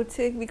this, I would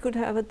say we could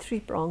have a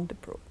three-pronged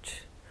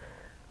approach.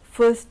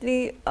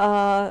 Firstly,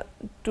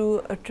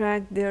 to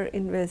attract their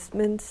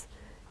investments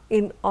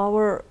in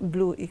our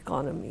blue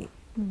economy.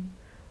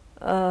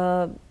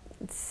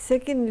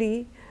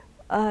 Secondly,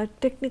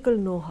 technical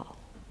know-how.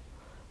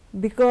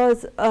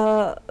 because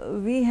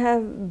we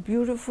have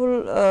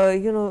beautiful,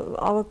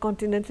 our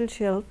continental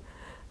shelf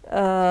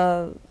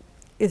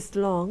is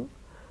long.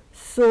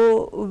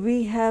 So,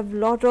 we have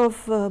lot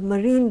of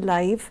marine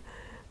life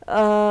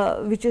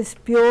which is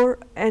pure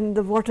and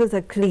the waters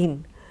are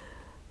clean,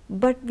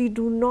 but we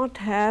do not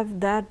have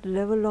that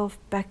level of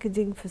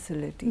packaging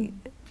facility.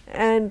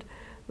 And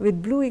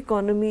with blue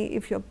economy,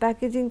 if your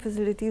packaging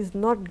facility is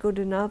not good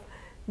enough,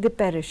 they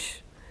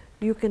perish.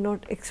 You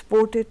cannot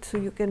export it, so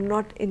you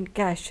cannot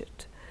encash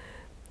it.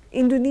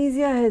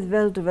 Indonesia has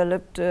well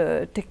developed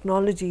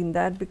technology in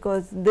that,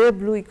 because their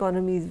blue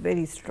economy is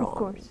very strong. Of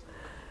course.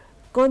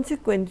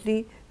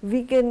 Consequently,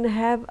 we can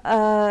have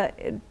a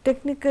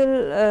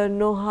technical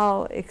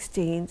know-how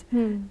exchange,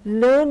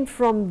 learn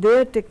from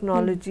their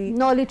technology,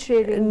 knowledge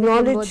sharing,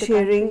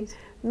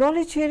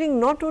 knowledge sharing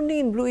not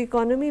only in blue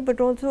economy, but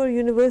also our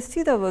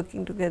universities are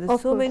working together.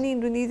 So many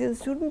Indonesian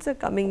students are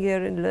coming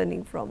here and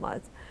learning from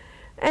us,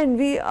 and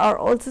we are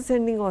also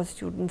sending our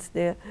students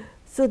there.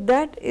 So,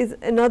 that is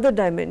another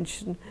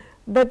dimension,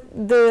 but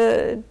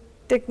the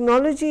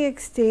technology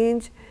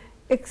exchange,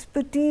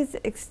 expertise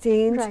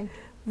exchange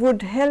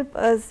would help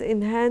us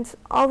enhance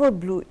our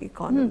blue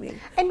economy.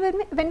 And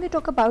when we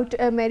talk about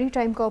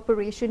maritime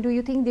cooperation, do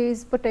you think there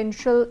is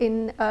potential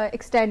in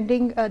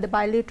extending the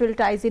bilateral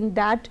ties in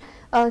that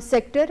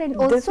sector? And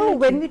also,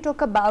 when we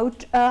talk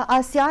about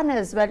ASEAN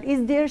as well,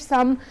 is there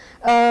some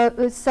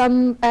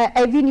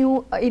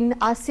avenue in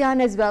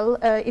ASEAN as well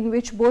in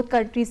which both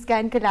countries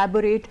can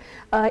collaborate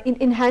in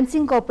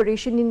enhancing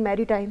cooperation in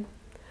maritime?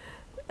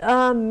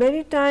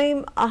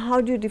 Maritime, how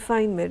do you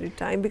define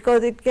maritime?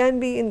 Because it can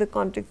be in the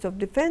context of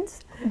defense,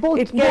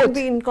 it can both.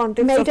 be in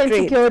context maritime of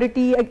trade.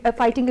 Security,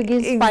 fighting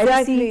against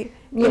piracy.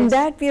 In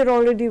that we are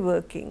already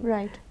working.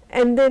 Right.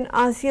 And then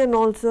ASEAN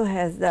also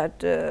has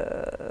that,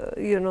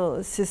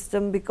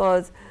 system,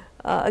 because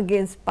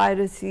against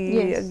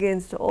piracy,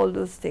 against all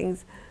those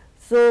things.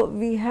 So,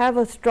 we have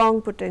a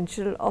strong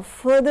potential of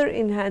further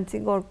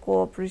enhancing our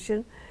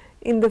cooperation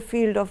in the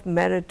field of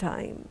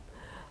maritime.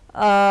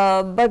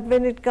 But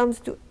when it comes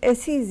to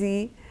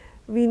SEZ,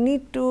 we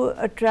need to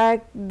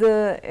attract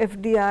the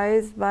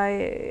FDIs by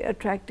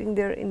attracting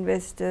their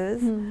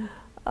investors,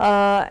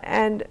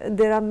 and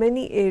there are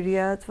many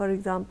areas, for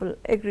example,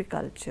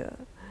 agriculture.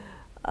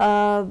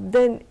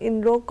 Then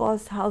in low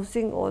cost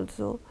housing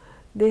also,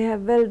 they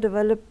have well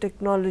developed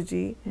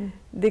technology.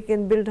 They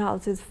can build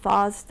houses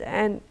fast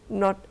and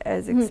not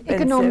as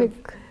expensive.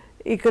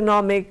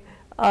 Economic.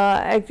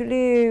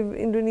 Actually,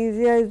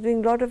 Indonesia is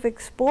doing a lot of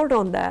export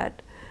on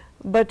that.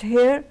 But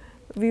here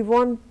we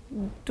want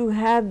to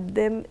have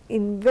them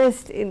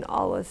invest in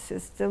our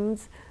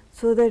systems,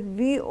 so that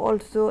we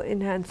also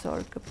enhance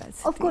our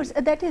capacity. Of course,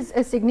 that is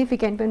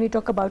significant when we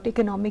talk about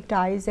economic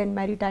ties and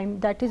maritime,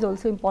 that is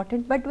also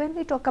important. But when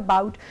we talk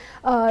about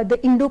the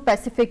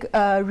Indo-Pacific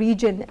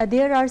region,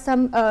 there are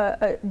some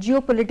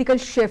geopolitical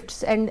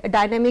shifts and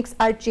dynamics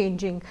are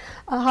changing.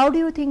 How do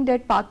you think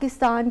that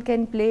Pakistan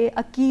can play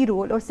a key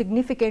role or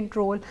significant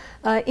role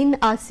in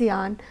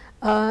ASEAN?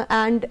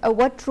 And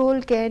what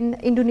role can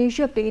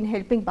Indonesia play in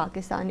helping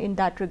Pakistan in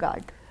that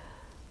regard?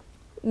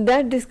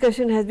 That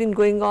discussion has been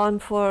going on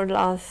for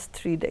last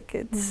 3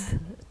 decades,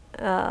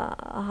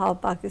 how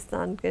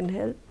Pakistan can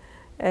help.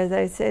 As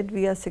I said,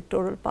 we are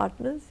sectoral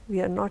partners, we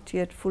are not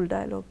yet full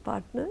dialogue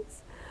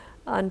partners.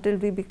 Until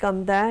we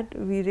become that,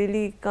 we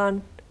really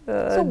can't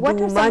So what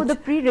are some of the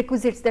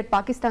prerequisites that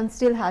Pakistan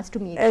still has to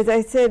meet? As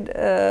I said,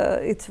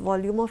 it's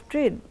volume of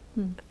trade.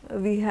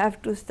 We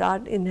have to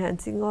start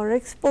enhancing our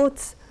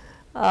exports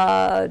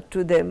to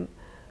them.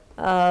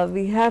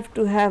 We have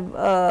to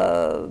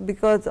have,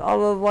 because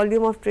our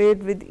volume of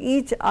trade with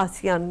each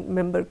ASEAN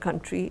member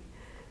country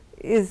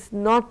is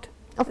not,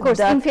 of course,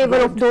 in favor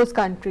of those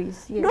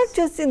countries. Yes. Not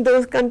just in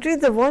those countries,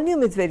 the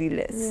volume is very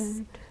less.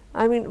 Right.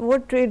 I mean,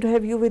 what trade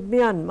have you with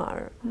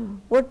Myanmar?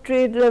 What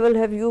trade level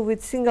have you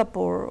with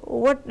Singapore?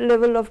 What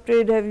level of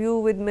trade have you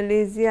with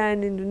Malaysia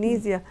and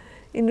Indonesia?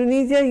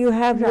 Indonesia, you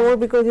have more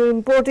because you're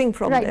importing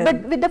from them.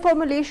 But with the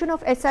formulation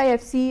of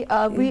SIFC,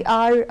 we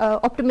are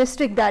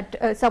optimistic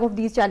that some of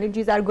these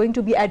challenges are going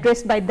to be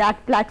addressed by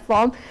that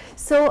platform.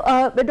 So,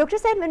 but Dr.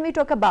 Sain, when we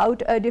talk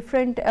about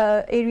different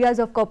areas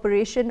of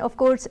cooperation, of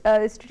course,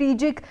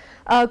 strategic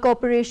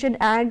cooperation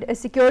and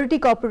security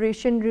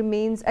cooperation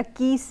remains a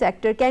key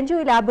sector. Can you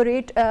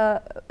elaborate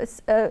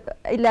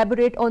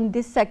on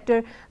this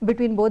sector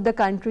between both the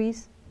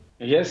countries?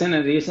 Yes, in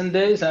recent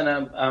days, and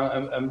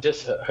I'm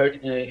just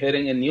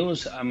hearing in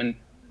news, I mean,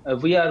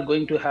 we are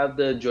going to have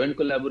the joint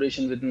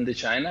collaboration within the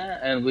China,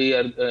 and we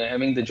are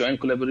having the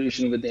joint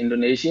collaboration with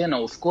Indonesia, and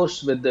of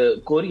course with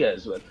the Korea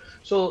as well.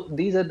 So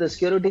these are the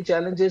security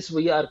challenges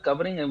we are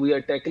covering and we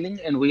are tackling,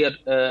 and we are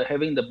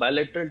having the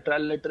bilateral,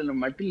 trilateral, and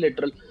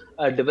multilateral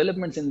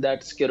developments in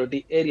that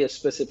security area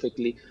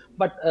specifically.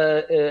 But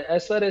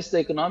as far as the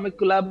economic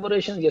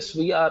collaboration, yes,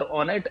 we are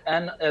on it.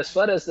 And as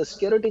far as the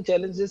security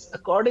challenges,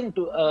 according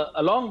to,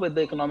 along with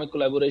the economic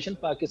collaboration,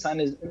 Pakistan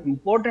is an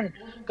important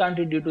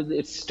country due to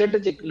its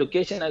strategic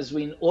location, as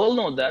we all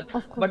know that.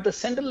 But the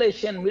Central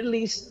Asian, Middle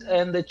East,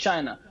 and the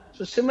China.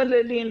 So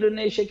similarly,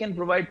 Indonesia can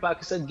provide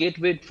Pakistan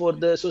gateway for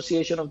the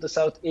association of the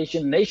South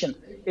Asian nation,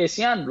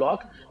 ASEAN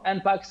bloc,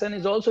 and Pakistan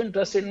is also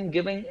interested in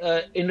giving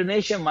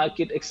Indonesian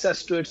market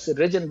access to its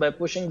region by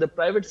pushing the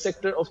private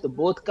sector of the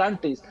both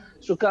countries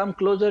to come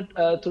closer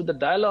through the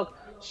dialogue,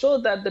 so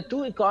that the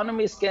two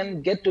economies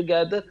can get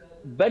together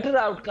better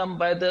outcome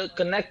by the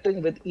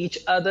connecting with each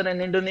other. And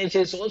Indonesia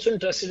is also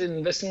interested in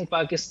investing in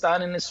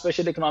Pakistan in a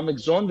special economic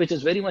zone, which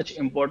is very much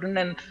important.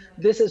 And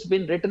this has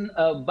been written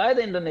by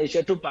the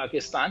Indonesia to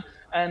Pakistan,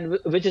 and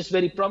which is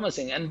very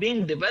promising and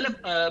being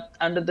developed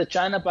under the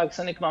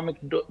China-Pakistan economic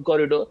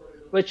corridor,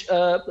 which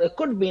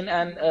could be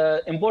an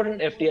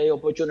important FDI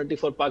opportunity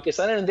for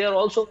Pakistan. And they are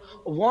also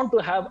want to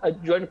have a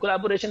joint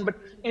collaboration. But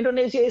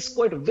Indonesia is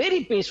quite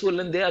very peaceful,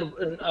 and they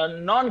are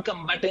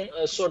non-combating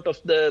sort of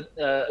the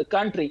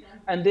country,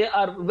 and they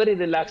are very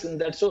relaxed in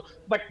that. So,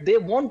 but they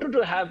wanted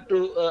to have to,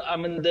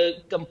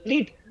 the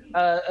complete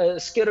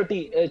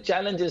security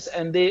challenges,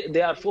 and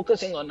they are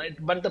focusing on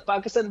it. But the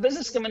Pakistan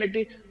business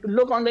community to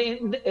look on the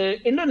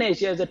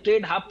Indonesia as a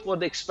trade hub for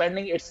the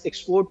expanding its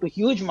export to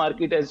huge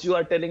market, as you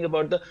are telling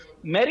about the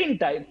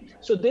maritime.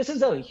 So this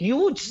is a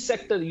huge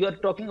sector you are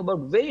talking about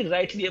very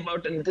rightly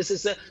about, and this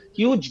is a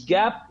huge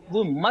gap.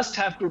 We must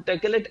have to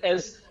tackle it.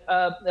 As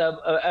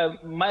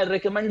my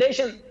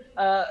recommendation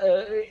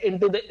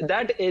into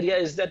that area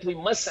is that we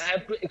must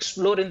have to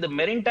explore in the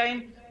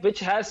maritime, which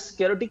has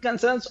security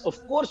concerns.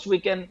 Of course, we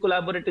can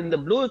collaborate in the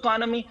blue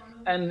economy,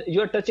 and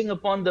you're touching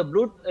upon the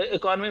blue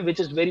economy, which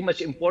is very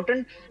much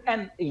important.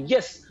 And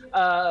yes,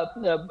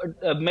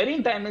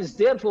 maritime is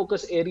their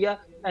focus area,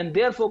 and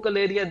their focal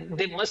area,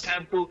 they must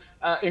have to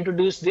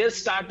introduce their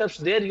startups,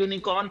 their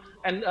unicorn.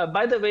 And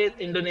by the way,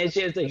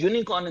 Indonesia is the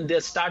unicorn in their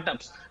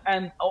startups.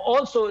 And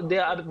also they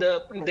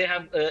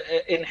have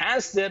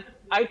enhanced their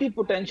IT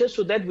potential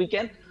so that we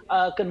can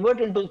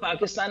convert into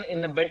Pakistan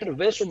in a better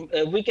way. So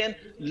we can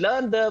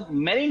learn the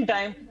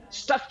maritime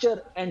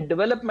structure and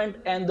development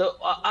and the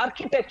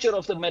architecture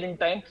of the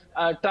maritime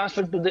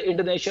transferred to the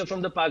Indonesia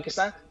from the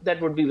Pakistan. That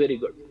would be very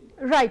good.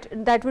 Right,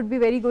 that would be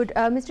very good.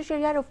 Mr.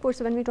 Shahryar, of course,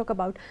 when we talk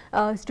about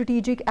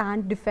strategic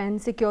and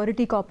defense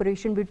security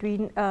cooperation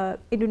between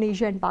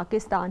Indonesia and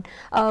Pakistan,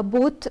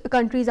 both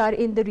countries are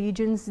in the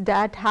regions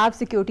that have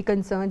security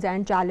concerns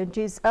and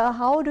challenges.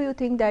 How do you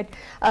think that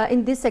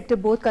in this sector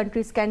both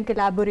countries can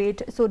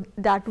collaborate so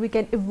that we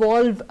can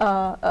evolve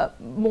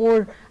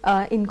more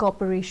in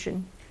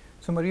cooperation?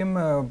 So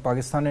Mariam,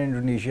 Pakistan and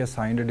Indonesia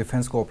signed a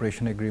defense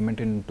cooperation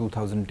agreement in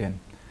 2010.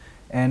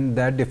 And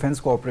that defense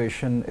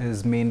cooperation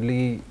is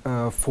mainly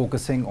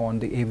focusing on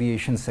the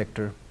aviation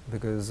sector,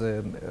 because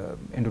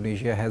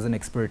Indonesia has an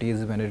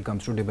expertise when it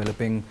comes to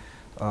developing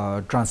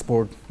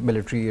transport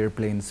military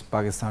airplanes.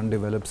 Pakistan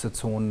develops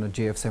its own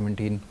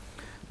JF-17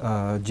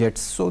 jets.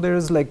 So there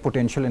is like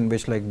potential in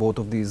which like both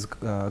of these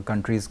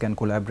countries can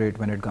collaborate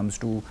when it comes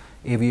to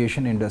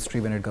aviation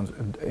industry, when it comes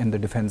in the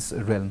defense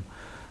realm.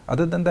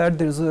 Other than that,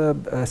 there is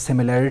a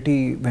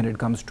similarity when it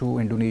comes to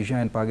Indonesia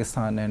and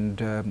Pakistan,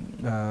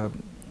 and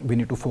we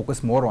need to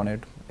focus more on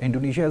it.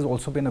 Indonesia has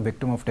also been a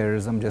victim of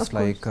terrorism, just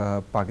like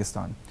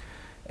Pakistan.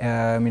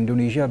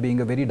 Indonesia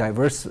being a very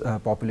diverse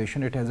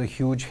population, it has a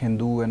huge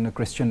Hindu and a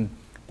Christian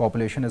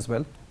population as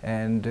well.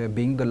 And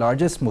being the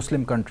largest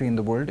Muslim country in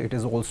the world, it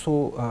is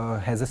also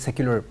has a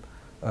secular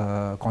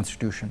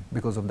constitution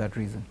because of that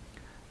reason.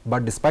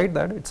 But despite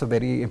that, it's a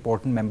very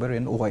important member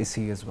in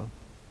OIC as well.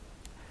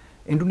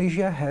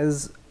 Indonesia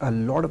has a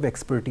lot of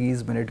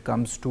expertise when it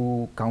comes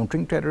to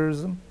countering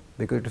terrorism,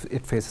 because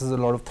it faces a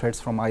lot of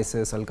threats from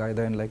ISIS,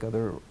 Al-Qaeda and like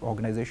other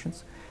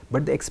organizations.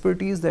 But the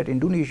expertise that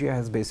Indonesia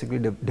has basically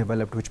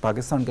developed, which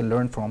Pakistan can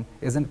learn from,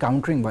 is in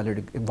countering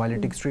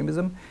violent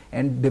extremism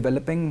and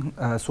developing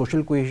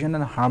social cohesion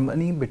and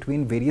harmony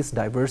between various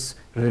diverse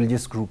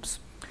religious groups.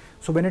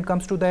 So when it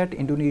comes to that,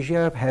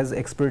 Indonesia has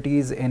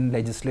expertise in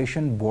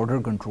legislation, border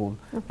control,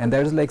 and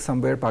that is like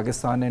somewhere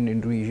Pakistan and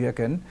Indonesia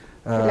can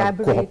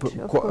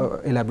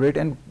elaborate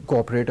and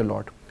cooperate a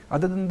lot.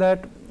 Other than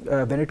that,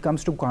 when it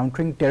comes to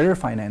countering terror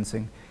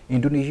financing,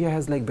 Indonesia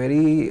has like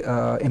very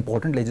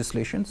important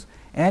legislations,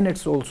 and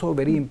it's also a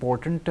very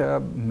important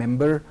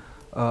member.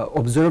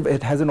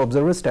 It has an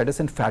observer status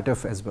in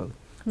FATF as well.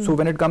 So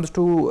when it comes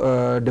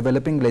to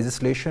developing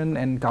legislation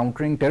and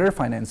countering terror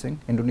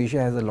financing, Indonesia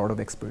has a lot of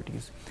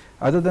expertise.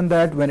 Other than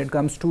that, when it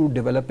comes to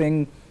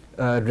developing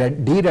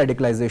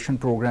de-radicalization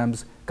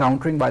programs,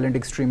 countering violent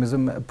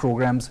extremism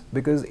programs,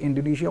 because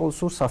Indonesia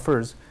also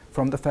suffers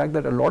from the fact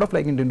that a lot of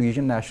like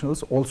Indonesian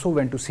nationals also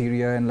went to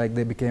Syria and like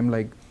they became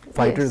like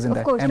fighters in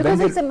that. Course, and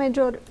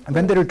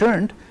when they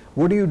returned,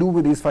 what do you do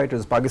with these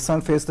fighters?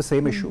 Pakistan faced the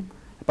same issue.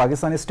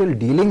 Pakistan is still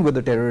dealing with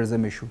the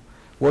terrorism issue.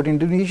 What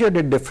Indonesia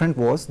did different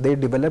was they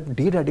developed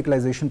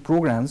de-radicalization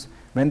programs.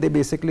 When they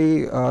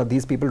basically,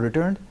 these people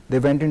returned, they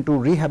went into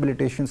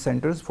rehabilitation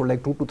centers for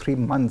like 2 to 3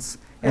 months,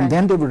 and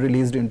then they were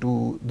released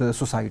into the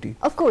society.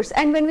 Of course,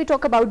 and when we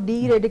talk about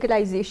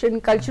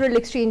de-radicalization, cultural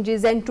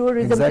exchanges and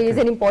tourism plays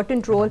an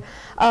important role.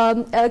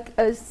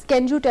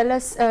 Can you tell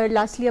us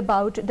lastly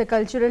about the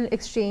cultural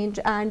exchange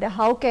and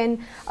how can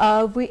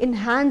we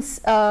enhance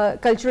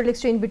cultural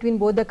exchange between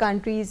both the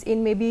countries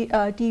in maybe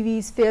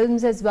TVs,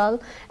 films as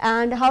well,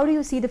 and how do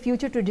you see the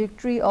future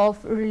trajectory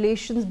of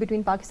relations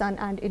between Pakistan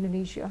and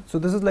Indonesia? So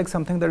this is like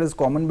something that is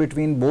common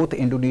between both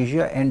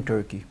Indonesia and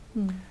Turkey.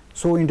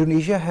 So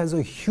Indonesia has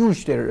a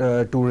huge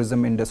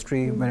tourism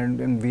industry,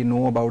 and we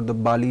know about the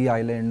Bali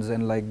Islands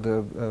and like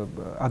the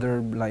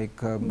other like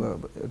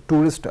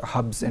tourist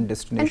hubs and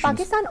destinations. And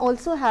Pakistan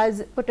also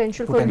has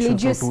potential for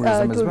religious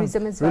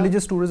tourism as well.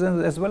 Religious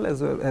tourism as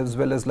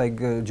well as like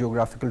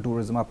geographical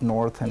tourism up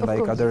north and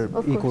like other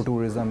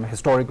eco-tourism,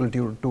 historical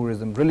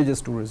tourism,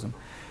 religious tourism.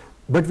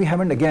 But we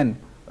haven't again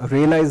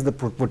realize the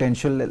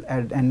potential,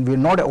 and we're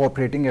not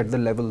operating at the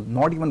level,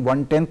 not even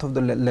 1/10 of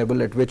the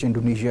level at which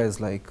Indonesia is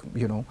like,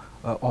 you know,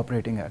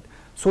 operating at.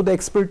 So the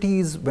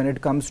expertise when it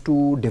comes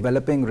to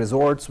developing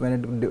resorts, when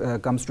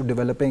it comes to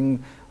developing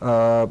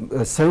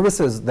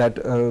services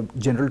that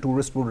general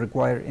tourists would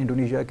require,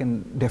 Indonesia can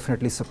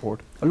definitely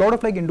support. A lot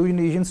of like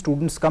Indonesian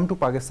students come to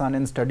Pakistan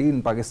and study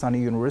in Pakistani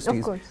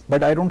universities,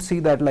 but I don't see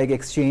that like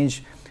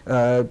exchange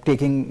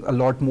taking a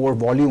lot more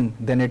volume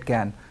than it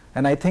can.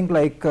 And I think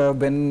like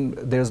when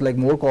there's like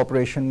more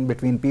cooperation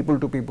between people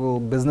to people,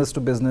 business to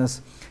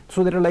business,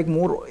 so there are like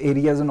more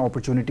areas and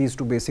opportunities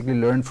to basically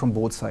learn from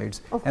both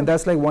sides. And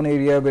that's like one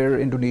area where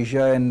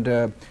Indonesia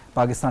and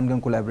Pakistan can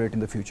collaborate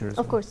in the future as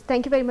well. Of course.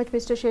 Thank you very much,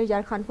 Mr.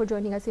 Shehryar Khan, for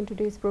joining us in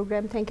today's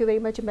program. Thank you very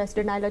much,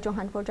 Ambassador Naila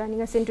Chauhan, for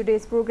joining us in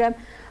today's program.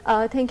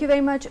 Thank you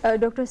very much,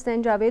 Dr.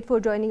 Hussain Javed, for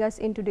joining us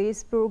in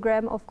today's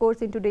program. Of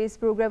course, in today's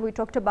program, we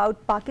talked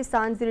about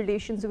Pakistan's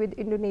relations with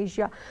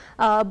Indonesia.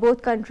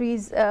 Both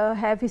countries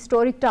have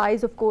historic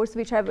ties, of course,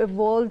 which have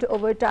evolved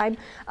over time.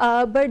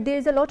 But there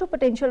is a lot of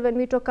potential when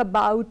we talk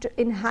about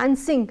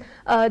enhancing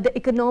the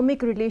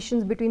economic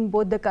relations between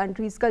both the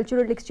countries.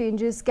 Cultural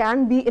exchanges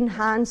can be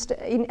enhanced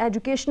in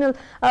educational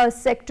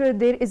sector.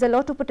 There is a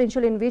lot of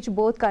potential in which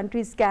both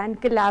countries can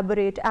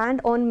collaborate,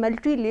 and on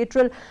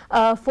multilateral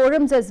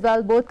forums as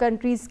well, both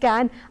countries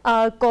can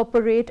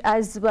cooperate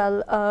as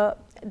well.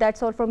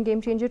 That's all from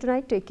Game Changer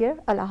tonight. Take care.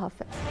 Allah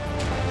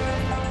Hafiz.